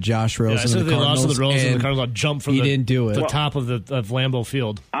lost to Josh Rosen. Yeah, I said and the they Cardinals, lost to the Rosen and the Cardinals. I'd jump from didn't do it. the top of Lambeau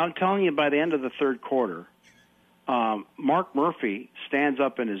Field. I'm telling you, by the end of the third quarter, Mark Murphy stands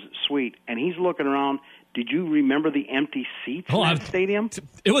up in his suite, and he's looking around. Did you remember the empty seats in that stadium?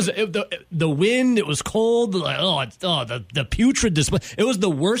 It was the wind. It was cold. The putrid display. It was the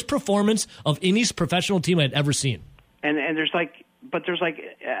worst performance of any professional team I'd ever seen. And there's like but there's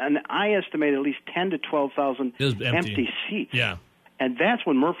I estimate at least 10 to 12,000 empty seats. Yeah. And that's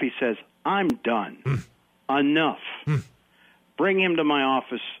when Murphy says, I'm done. Enough. Bring him to my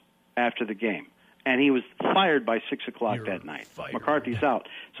office after the game. And he was fired by 6 o'clock that night. Fired. McCarthy's out.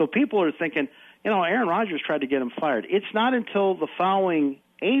 So people are thinking, Aaron Rodgers tried to get him fired. It's not until the following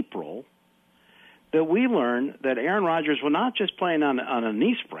April that we learn that Aaron Rodgers was not just playing on a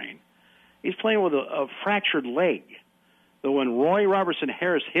knee sprain. He's playing with a fractured leg. So when Roy Robertson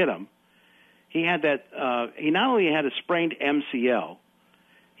Harris hit him, he had that. He not only had a sprained MCL,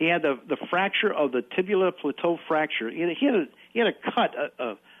 he had the fracture of the tibula plateau fracture. He had a cut,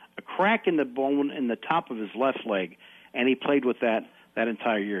 a crack in the bone in the top of his left leg, and he played with that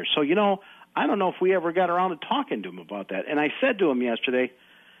entire year. So I don't know if we ever got around to talking to him about that. And I said to him yesterday,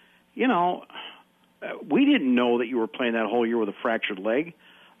 we didn't know that you were playing that whole year with a fractured leg.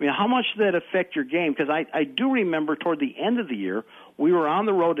 I mean, how much did that affect your game? Because I do remember toward the end of the year, we were on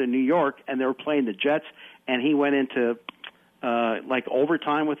the road in New York, and they were playing the Jets, and he went into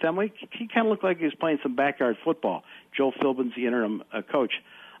overtime with them. He kind of looked like he was playing some backyard football. Joe Philbin's the interim coach.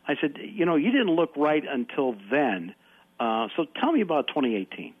 I said, you didn't look right until then. So tell me about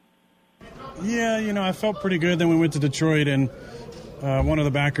 2018. Yeah, I felt pretty good. Then we went to Detroit, and one of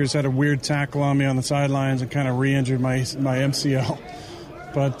the backers had a weird tackle on me on the sidelines and kind of re-injured my MCL.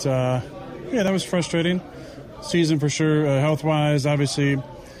 But, that was frustrating. Season for sure, health-wise, obviously,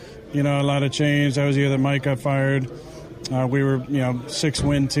 a lot of change. That was the year that Mike got fired. We were,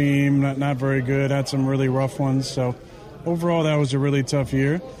 6-win team, not very good, had some really rough ones. So overall, that was a really tough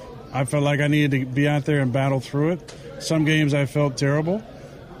year. I felt like I needed to be out there and battle through it. Some games I felt terrible.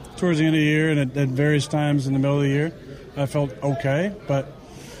 Towards the end of the year and at various times in the middle of the year, I felt okay. But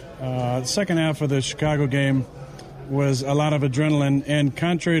the second half of the Chicago game was a lot of adrenaline. And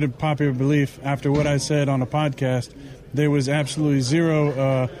contrary to popular belief, after what I said on a podcast, there was absolutely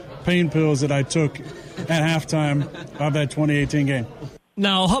zero pain pills that I took at halftime of that 2018 game.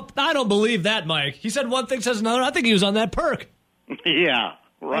 Now, I don't believe that, Mike. He said one thing, says another. I think he was on that perk. Yeah,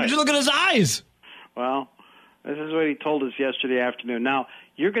 right. Did you look at his eyes? Well, this is what he told us yesterday afternoon. Now,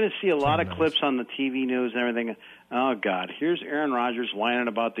 you're going to see a lot of clips on the TV news and everything. Oh, God, here's Aaron Rodgers whining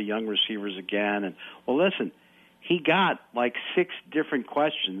about the young receivers again. And well, listen, he got like 6 different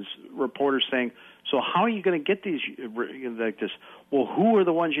questions, reporters saying, so how are you going to get these like this? Well, who are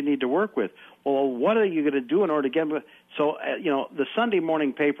the ones you need to work with? Well, what are you going to do in order to get them? So, the Sunday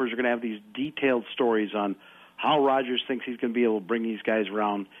morning papers are going to have these detailed stories on how Rodgers thinks he's going to be able to bring these guys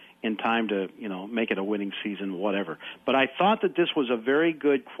around in time to, make it a winning season, whatever. But I thought that this was a very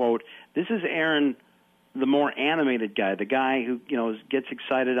good quote. This is Aaron, the more animated guy, the guy who, gets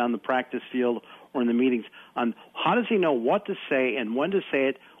excited on the practice field or in the meetings on how does he know what to say and when to say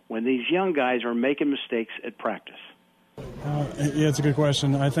it when these young guys are making mistakes at practice? Yeah, it's a good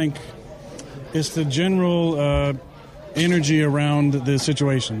question. I think it's the general energy around the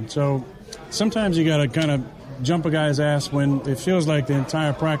situation. So sometimes you got to kind of jump a guy's ass when it feels like the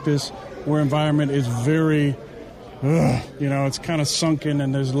entire practice or environment is very, it's kind of sunken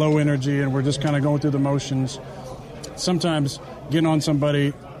and there's low energy and we're just kind of going through the motions. Sometimes getting on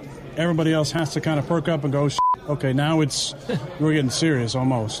somebody, everybody else has to kind of perk up and go, okay, now we're getting serious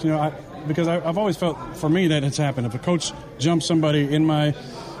almost. Because I've always felt, for me, that it's happened. If a coach jumps somebody in my,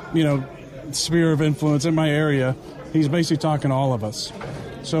 sphere of influence, in my area, he's basically talking to all of us.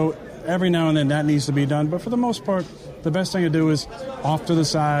 So every now and then that needs to be done. But for the most part, the best thing to do is off to the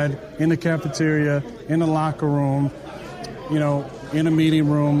side, in the cafeteria, in the locker room, in a meeting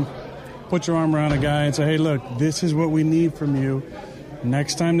room, put your arm around a guy and say, hey, look, this is what we need from you.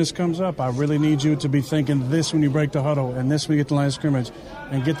 Next time this comes up, I really need you to be thinking this when you break the huddle and this when you get the line of scrimmage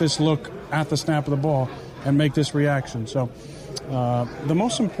and get this look at the snap of the ball and make this reaction. So the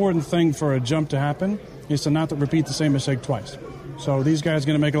most important thing for a jump to happen is to not repeat the same mistake twice. So these guys are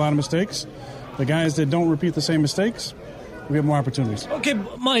going to make a lot of mistakes. The guys that don't repeat the same mistakes, we have more opportunities. Okay,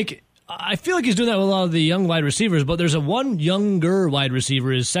 Mike, I feel like he's doing that with a lot of the young wide receivers, but there's one younger wide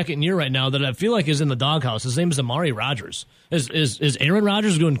receiver, his second year right now, that I feel like is in the doghouse. His name is Amari Rodgers. Is Aaron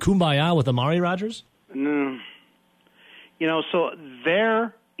Rodgers doing kumbaya with Amari Rodgers? No. So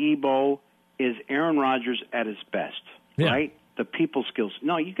their Ebo is Aaron Rodgers at his best, right? The people skills.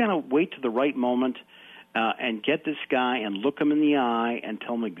 No, you got to wait to the right moment and get this guy and look him in the eye and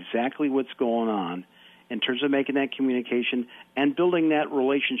tell him exactly what's going on in terms of making that communication and building that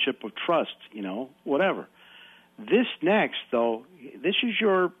relationship of trust, whatever. This next, though, this is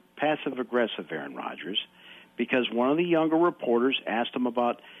your passive-aggressive Aaron Rodgers, because one of the younger reporters asked him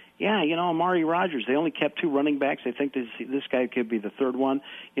about, Amari Rodgers, they only kept 2 running backs. They think this guy could be the third one.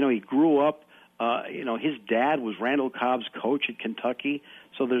 He grew up His dad was Randall Cobb's coach at Kentucky,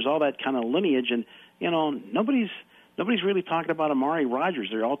 so there's all that kind of lineage. And nobody's really talking about Amari Rodgers.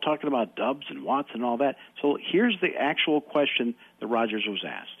 They're all talking about Dubs and Watts and all that. So here's the actual question that Rodgers was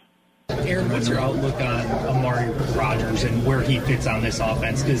asked. Aaron, what's your outlook on Amari Rodgers and where he fits on this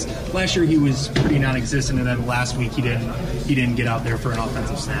offense? Because last year he was pretty non-existent, and then last week he didn't get out there for an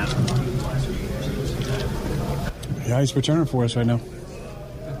offensive snap. Yeah, he's returning for us right now.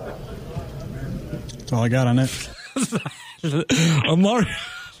 That's all I got on it. Amari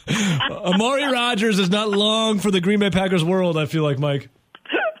Rodgers is not long for the Green Bay Packers world, I feel like, Mike.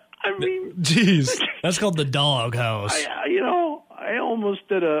 I mean, jeez, that's called the doghouse. I almost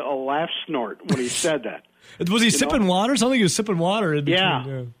did a laugh snort when he said that. Was he sipping water? Something he was sipping water in between.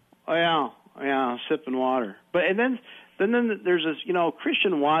 Yeah. Oh, yeah, sipping water. But and then there's this,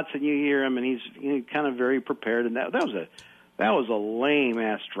 Christian Watts, and you hear him, and he's kind of very prepared, and that was a lame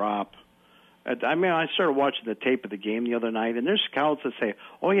ass drop. I started watching the tape of the game the other night, and there's scouts that say,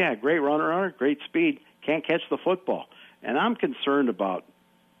 "Oh yeah, great runner, great speed, can't catch the football," and I'm concerned about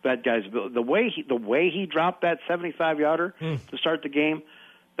that guy's the way he dropped that 75-yarder to start the game,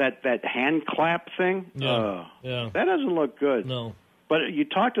 that hand clap thing. Yeah. That doesn't look good. No. But you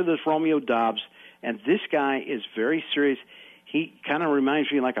talk to this Romeo Doubs, and this guy is very serious. He kind of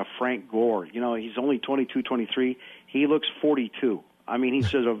reminds me like a Frank Gore. He's only 22, 23. He looks 42. I mean, he's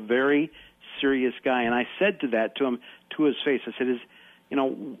just a very serious guy. And I said to him to his face, I said,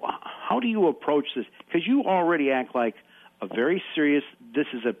 how do you approach this? Because you already act like a very serious, this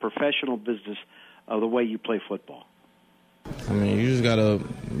is a professional business of the way you play football. I mean, you just got to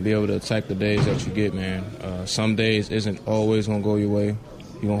be able to attack the days that you get, man. Some days isn't always going to go your way.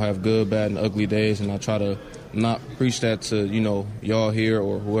 You're going to have good, bad, and ugly days, and I try to not preach that to, y'all here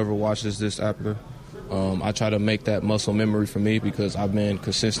or whoever watches this after. I try to make that muscle memory for me because I've been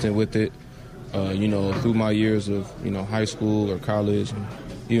consistent with it, through my years of, high school or college and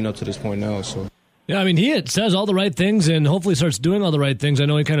even up to this point now, so. Yeah, I mean, he says all the right things and hopefully starts doing all the right things. I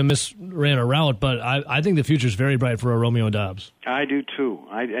know he kind of misran a route, but I think the future is very bright for a Romeo Doubs. I do too,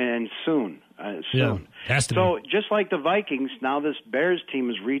 and soon. Yeah, has to so be. Just like the Vikings, now this Bears team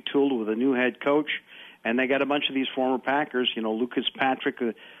is retooled with a new head coach, and they got a bunch of these former Packers. Lucas Patrick,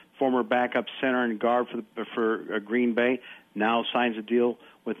 a former backup center and guard for Green Bay, now signs a deal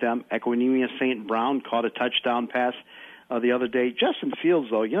with them. Equanimeous St. Brown caught a touchdown pass the other day. Justin Fields,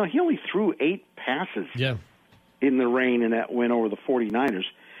 though, he only threw 8 passes in the rain in that win over the 49ers.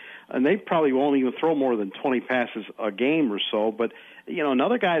 And they probably won't even throw more than 20 passes a game or so. But,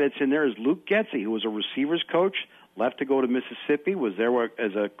 another guy that's in there is Luke Getsy, who was a receivers coach, left to go to Mississippi, was there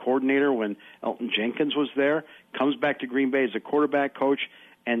as a coordinator when Elton Jenkins was there, comes back to Green Bay as a quarterback coach,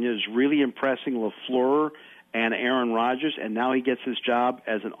 and is really impressing LaFleur and Aaron Rodgers, and now he gets his job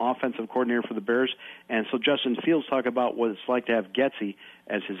as an offensive coordinator for the Bears. And so Justin Fields talk about what it's like to have Getsy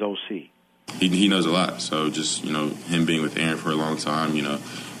as his OC. He knows a lot. So just, him being with Aaron for a long time,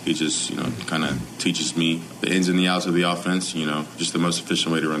 he just, kind of teaches me the ins and the outs of the offense, just the most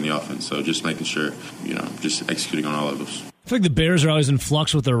efficient way to run the offense. So just making sure, just executing on all of those. I feel like the Bears are always in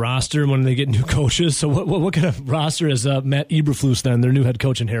flux with their roster when they get new coaches. So what kind of roster has Matt Eberflus, then, their new head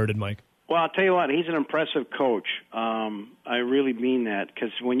coach, inherited, Mike? Well, I'll tell you what, he's an impressive coach. I really mean that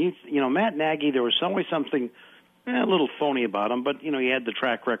because when Matt Nagy, there was always something a little phony about him, but, he had the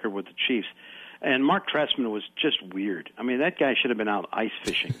track record with the Chiefs. And Mark Trestman was just weird. I mean, that guy should have been out ice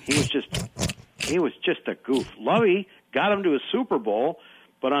fishing. He was just a goof. Lovey got him to a Super Bowl,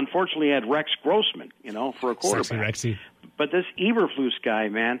 but unfortunately had Rex Grossman, for a quarterback. Sexy Rexy. But this Eberflus guy,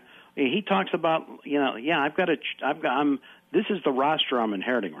 man, he talks about, this is the roster I'm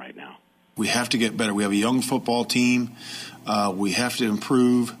inheriting right now. We have to get better. We have a young football team. We have to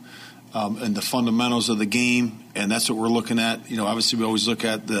improve in the fundamentals of the game, and that's what we're looking at. Obviously we always look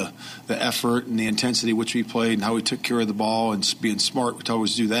at the effort and the intensity which we played and how we took care of the ball and being smart. We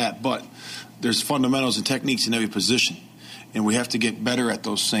always do that. But there's fundamentals and techniques in every position, and we have to get better at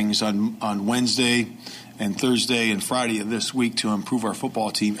those things on Wednesday and Thursday and Friday of this week to improve our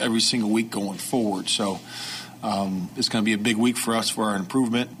football team every single week going forward. So it's going to be a big week for us for our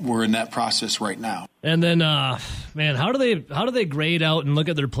improvement. We're in that process right now. And then, man, how do they grade out and look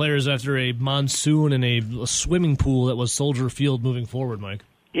at their players after a monsoon and a swimming pool that was Soldier Field moving forward, Mike?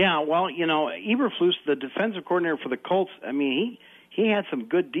 Yeah, well, Eberflus, the defensive coordinator for the Colts, I mean, he had some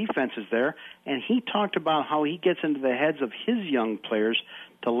good defenses there, and he talked about how he gets into the heads of his young players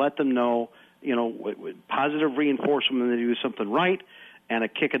to let them know, positive reinforcement when they do something right and a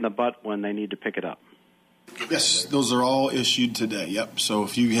kick in the butt when they need to pick it up. Yes, those are all issued today. Yep. So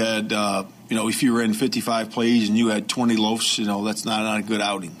if you had, if you were in 55 plays and you had 20 loafs, that's not a good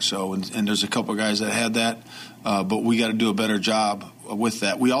outing. So, and there's a couple of guys that had that, but we got to do a better job with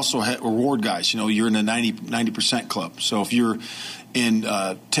that. We also reward guys. You're in the 90% club. So if you're in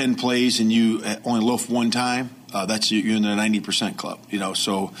 10 plays and you only loaf one time, you're in the 90% club.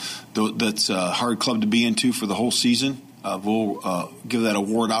 So that's a hard club to be into for the whole season. We'll give that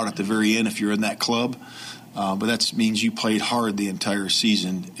award out at the very end if you're in that club. But that means you played hard the entire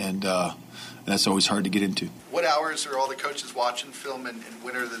season, and that's always hard to get into. What hours are all the coaches watching film, and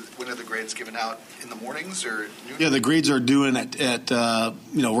when are the grades given out? In the mornings or noon? Yeah, the grades are due at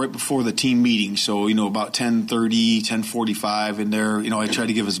right before the team meeting. So about 10:30, 10:45, and there I try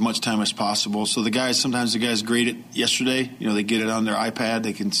to give as much time as possible. So sometimes the guys grade it yesterday. They get it on their iPad.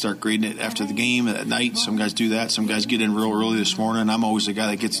 They can start grading it after the game at night. Some guys do that. Some guys get in real early this morning. I'm always the guy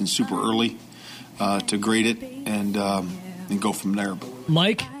that gets in super early to grade it and go from there.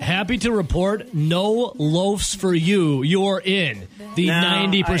 Mike, happy to report no loafs for you. You're in the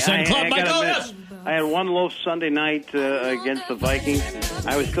 90% club. Mike, I had one loaf Sunday night against the Vikings.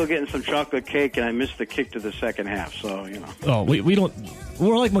 I was still getting some chocolate cake, and I missed the kick to the second half. So Oh, we don't.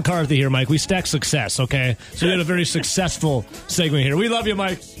 We're like McCarthy here, Mike. We stack success. Okay, so we had a very successful segment here. We love you,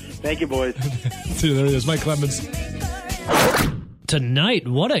 Mike. Thank you, boys. There it is, Mike Clemens. Tonight,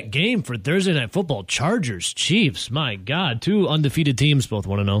 what a game for Thursday Night Football. Chargers, Chiefs. My God, two undefeated teams, both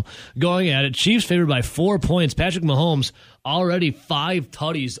 1-0, going at it. Chiefs favored by 4 points. Patrick Mahomes already 5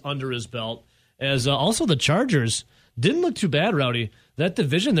 tutties under his belt. As also the Chargers didn't look too bad, Rowdy. That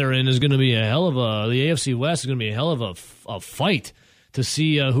division they're in is going to be the AFC West is going to be a hell of a fight to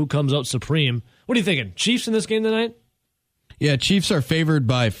see who comes out supreme. What are you thinking? Chiefs in this game tonight? Yeah, Chiefs are favored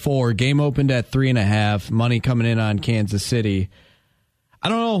by 4. Game opened at 3.5. Money coming in on Kansas City. I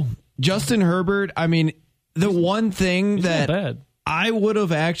don't know. Justin Herbert, the one thing that I would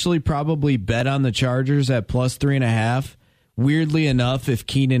have actually probably bet on the Chargers at plus 3.5, weirdly enough, if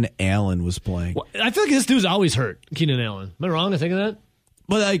Keenan Allen was playing. Well, I feel like this dude's always hurt, Keenan Allen. Am I wrong to think of that?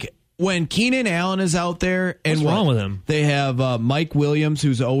 But when Keenan Allen is out there, and what's wrong with him? They have Mike Williams,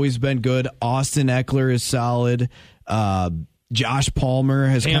 who's always been good. Austin Eckler is solid. Josh Palmer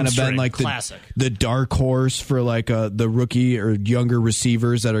has kind of been like the dark horse for the rookie or younger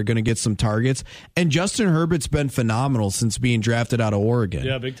receivers that are going to get some targets. And Justin Herbert's been phenomenal since being drafted out of Oregon.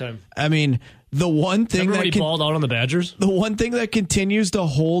 Yeah, big time. The one thing everybody balled out on the Badgers. The one thing that continues to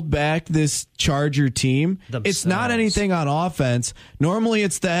hold back this Charger team, it's not anything on offense. Normally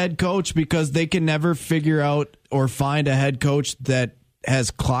it's the head coach, because they can never figure out or find a head coach that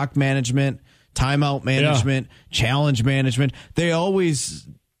has clock management, timeout management, challenge management. They always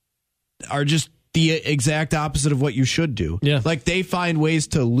are just the exact opposite of what you should do. Yeah. They find ways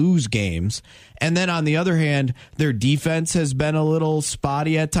to lose games. And then on the other hand, their defense has been a little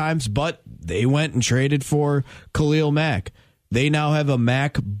spotty at times, but they went and traded for Khalil Mack. They now have a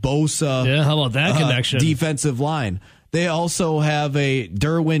Mack Bosa how about that connection? Defensive line. They also have a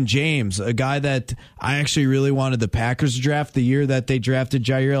Derwin James, a guy that I actually really wanted the Packers to draft the year that they drafted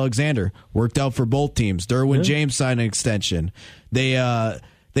Jair Alexander. Worked out for both teams. Derwin James signed an extension. They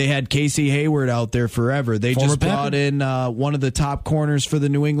had Casey Hayward out there forever. They just brought in one of the top corners for the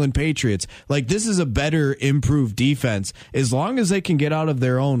New England Patriots. This is a better, improved defense. As long as they can get out of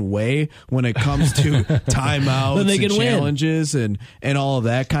their own way when it comes to timeouts and challenges and all of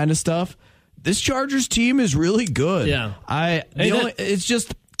that kind of stuff. This Chargers team is really good. Yeah. It's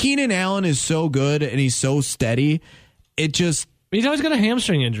just Keenan Allen is so good and he's so steady. He's always got a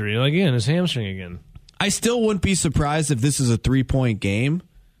hamstring injury. His hamstring again. I still wouldn't be surprised if this is a 3-point game.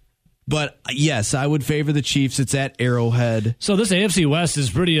 But yes, I would favor the Chiefs. It's at Arrowhead. So this AFC West is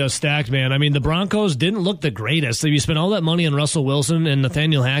pretty stacked, man. The Broncos didn't look the greatest. You spent all that money on Russell Wilson, and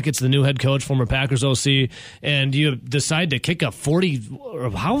Nathaniel Hackett's the new head coach, former Packers OC, and you decide to kick a 40.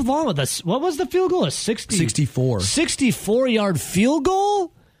 How long? What was the field goal? 64. 64-yard field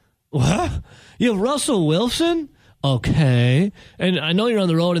goal? What? You have Russell Wilson? Okay. And I know you're on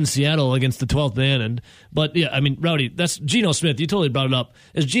the road in Seattle against the 12th man, but yeah, Rowdy, that's Geno Smith. You totally brought it up.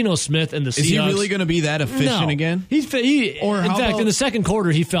 Is Geno Smith and the Seahawks? Is he really going to be that efficient again? In fact, in the second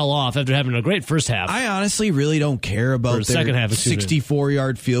quarter, he fell off after having a great first half. I honestly really don't care about their second half,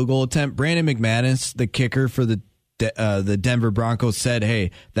 64-yard field goal attempt. Brandon McManus, the kicker for the Denver Broncos, said,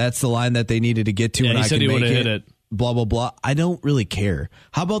 "Hey, that's the line that they needed to get to, and he I said can he make hit it." Blah, blah, blah. I don't really care.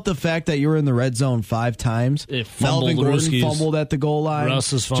 How about the fact that you were in the red zone 5 times? Melvin Gordon fumbled at the goal line.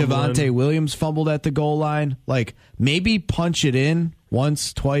 Russ is fumbling. Javonte Williams fumbled at the goal line. Maybe punch it in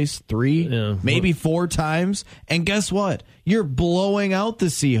once, twice, three, maybe 4 times. And guess what? You're blowing out the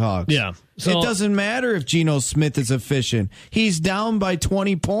Seahawks. Yeah. So, it doesn't matter if Geno Smith is efficient. He's down by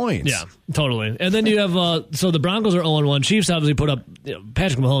 20 points. Yeah, totally. And then you have, so the Broncos are 0-1. Chiefs obviously put up,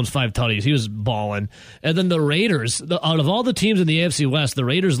 Patrick Mahomes 5 tutties. He was balling. And then the Raiders, out of all the teams in the AFC West, the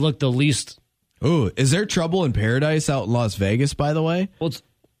Raiders looked the least. Ooh, is there trouble in paradise out in Las Vegas, by the way?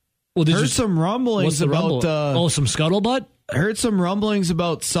 Heard some rumblings about... some scuttlebutt? Heard some rumblings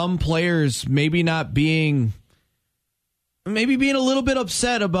about some players maybe being a little bit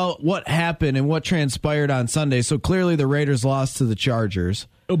upset about what happened and what transpired on Sunday. So clearly the Raiders lost to the Chargers.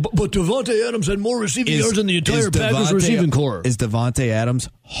 But Davante Adams had more receiving yards than the entire Packers receiving core. Is Davante Adams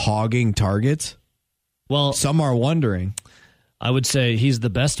hogging targets? Well, some are wondering. I would say he's the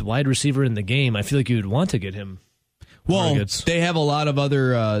best wide receiver in the game. I feel like you would want to get him. Targets. They have a lot of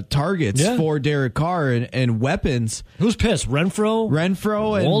other targets for Derek Carr and weapons. Who's pissed?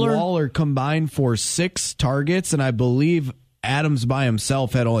 Renfro and Waller combined for 6 targets, and I believe Adams by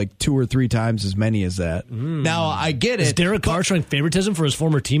himself had only 2 or 3 times as many as that. Now, I get it. Is Derek Carr showing favoritism for his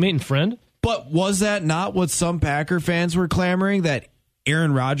former teammate and friend? But was that not what some Packer fans were clamoring, that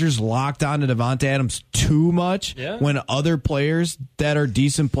Aaron Rodgers locked on to Davante Adams too much when other players that are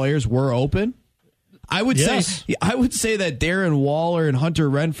decent players were open? I would say that Darren Waller and Hunter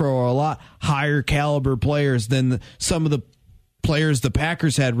Renfrow are a lot higher caliber players than some of the players the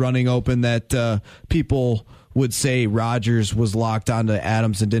Packers had running open that people would say Rodgers was locked onto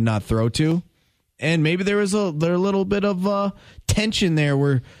Adams and did not throw to. And maybe there was a little bit of tension there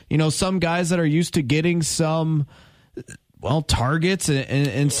where, some guys that are used to getting some targets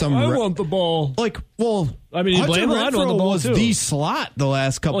and some... I want the ball. You blame him? I want the ball was too. The slot the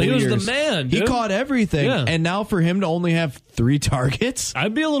last couple of years. He was the man, dude. He caught everything. Yeah. And now for him to only have 3 targets?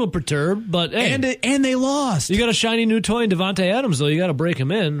 I'd be a little perturbed, but hey. And they lost. You got a shiny new toy in Davante Adams, though. You got to break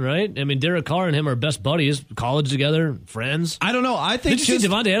him in, right? I mean, Derek Carr and him are best buddies, college together, friends. I don't know. I think Did you see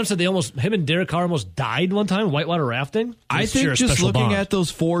Davante Adams said him and Derek Carr almost died one time whitewater rafting? I think just looking at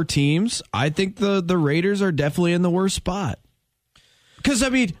those 4 teams, I think the Raiders are definitely in the worst spot. Because,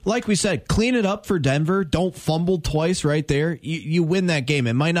 like we said, clean it up for Denver. Don't fumble twice right there. You win that game.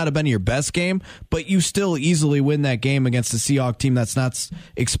 It might not have been your best game, but you still easily win that game against a Seahawks team that's not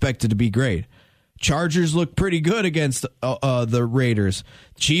expected to be great. Chargers looked pretty good against the Raiders.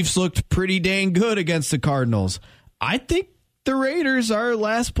 Chiefs looked pretty dang good against the Cardinals. I think the Raiders are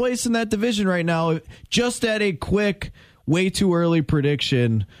last place in that division right now, just at a quick, way too early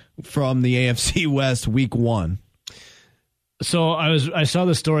prediction from the AFC West week 1. So I saw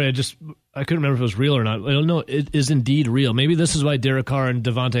this story. I couldn't remember if it was real or not. I don't know. It is indeed real. Maybe this is why Derek Carr and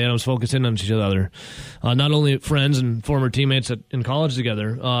Davante Adams focus in on each other. Not only friends and former teammates in college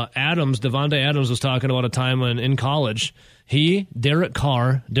together. Davante Adams was talking about a time when in college, Derek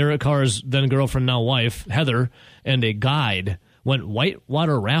Carr's then girlfriend, now wife, Heather, and a guide went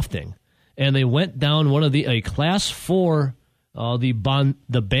whitewater rafting. And they went down a class 4, the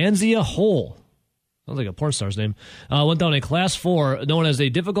Banzia Hole. Sounds like a porn star's name. Went down a class 4 known as a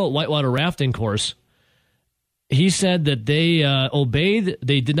difficult whitewater rafting course. He said that they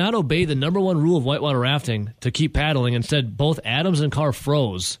did not obey the number 1 rule of whitewater rafting to keep paddling. Instead, both Adams and Carr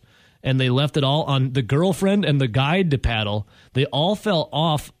froze, and they left it all on the girlfriend and the guide to paddle. They all fell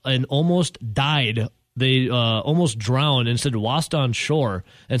off and almost died. They almost drowned and said washed on shore,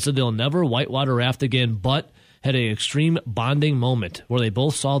 and said they'll never whitewater raft again, but had an extreme bonding moment where they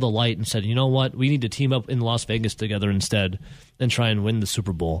both saw the light and said, you know what, we need to team up in Las Vegas together instead and try and win the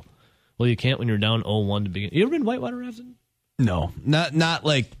Super Bowl. Well, you can't when you're down 0-1 to begin. You ever been whitewater rafting? No, not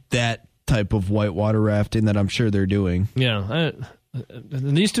like that type of whitewater rafting that I'm sure they're doing. Yeah,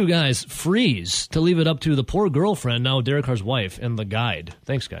 and these 2 guys freeze to leave it up to the poor girlfriend, now Derek Carr's wife, and the guide.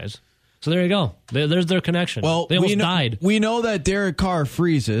 Thanks, guys. So there you go. There's their connection. Well, they almost died. We know that Derek Carr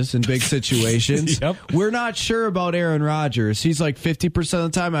freezes in big situations. Yep. We're not sure about Aaron Rodgers. He's like 50%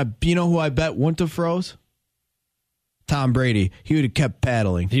 of the time. You know who I bet wouldn't have froze? Tom Brady. He would have kept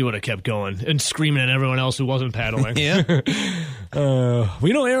paddling. He would have kept going and screaming at everyone else who wasn't paddling. Yeah.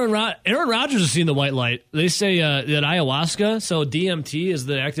 We know Aaron Rodgers has seen the white light. They say that ayahuasca, so DMT is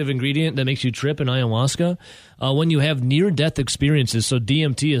the active ingredient that makes you trip in ayahuasca. When you have near-death experiences, so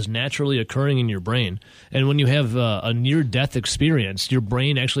DMT is naturally occurring in your brain. And when you have a near-death experience, your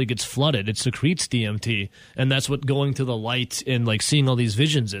brain actually gets flooded. It secretes DMT, and that's what going to the light and seeing all these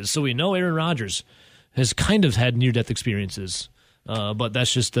visions is. So we know Aaron Rodgers has kind of had near-death experiences, but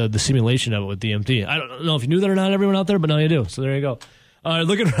that's just the simulation of it with DMT. I don't know if you knew that or not, everyone out there, but now you do. So there you go.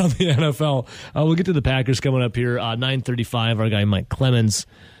 Looking around the NFL, we'll get to the Packers coming up here. 9:35, our guy Mike Clemens.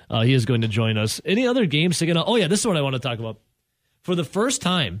 He is going to join us. Any other games to get on? Oh, yeah, this is what I want to talk about. For the first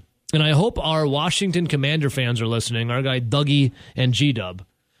time, and I hope our Washington Commander fans are listening, our guy Dougie and G-Dub,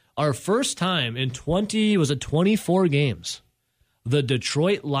 our first time in 24 games, the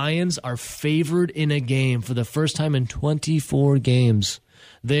Detroit Lions are favored in a game for the first time in 24 games.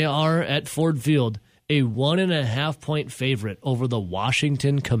 They are at Ford Field a 1.5-point favorite over the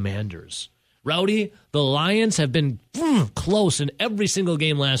Washington Commanders. Rowdy, the Lions have been close in every single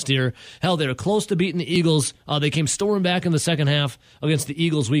game last year. Hell, they were close to beating the Eagles. They came storming back in the second half against the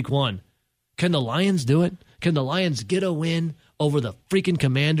Eagles week 1. Can the Lions do it? Can the Lions get a win over the freaking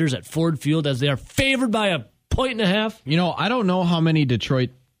Commanders at Ford Field as they are favored by 1.5 points? You know, I don't know how many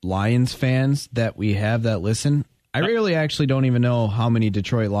Detroit Lions fans that we have that listen. I really actually don't even know how many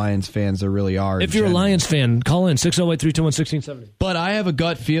Detroit Lions fans there really are. If you're a Lions fan, call in 608-321-1670. But I have a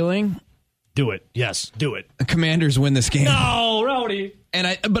gut feeling. Do it. Yes, do it. The Commanders win this game. No, Rowdy.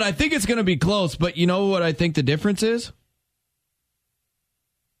 But I think it's going to be close. But you know what I think the difference is?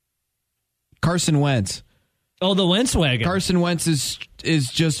 Carson Wentz. Oh, the Wentz wagon. Carson Wentz is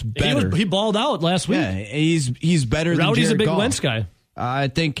just better. He balled out last week. Yeah, he's better than Rowdy's Jared a big Goff. Wentz guy. I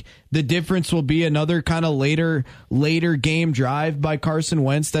think the difference will be another kind of later game drive by Carson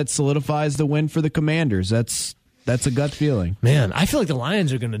Wentz that solidifies the win for the Commanders. That's a gut feeling. Man, I feel like the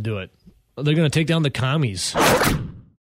Lions are going to do it. They're going to take down the commies.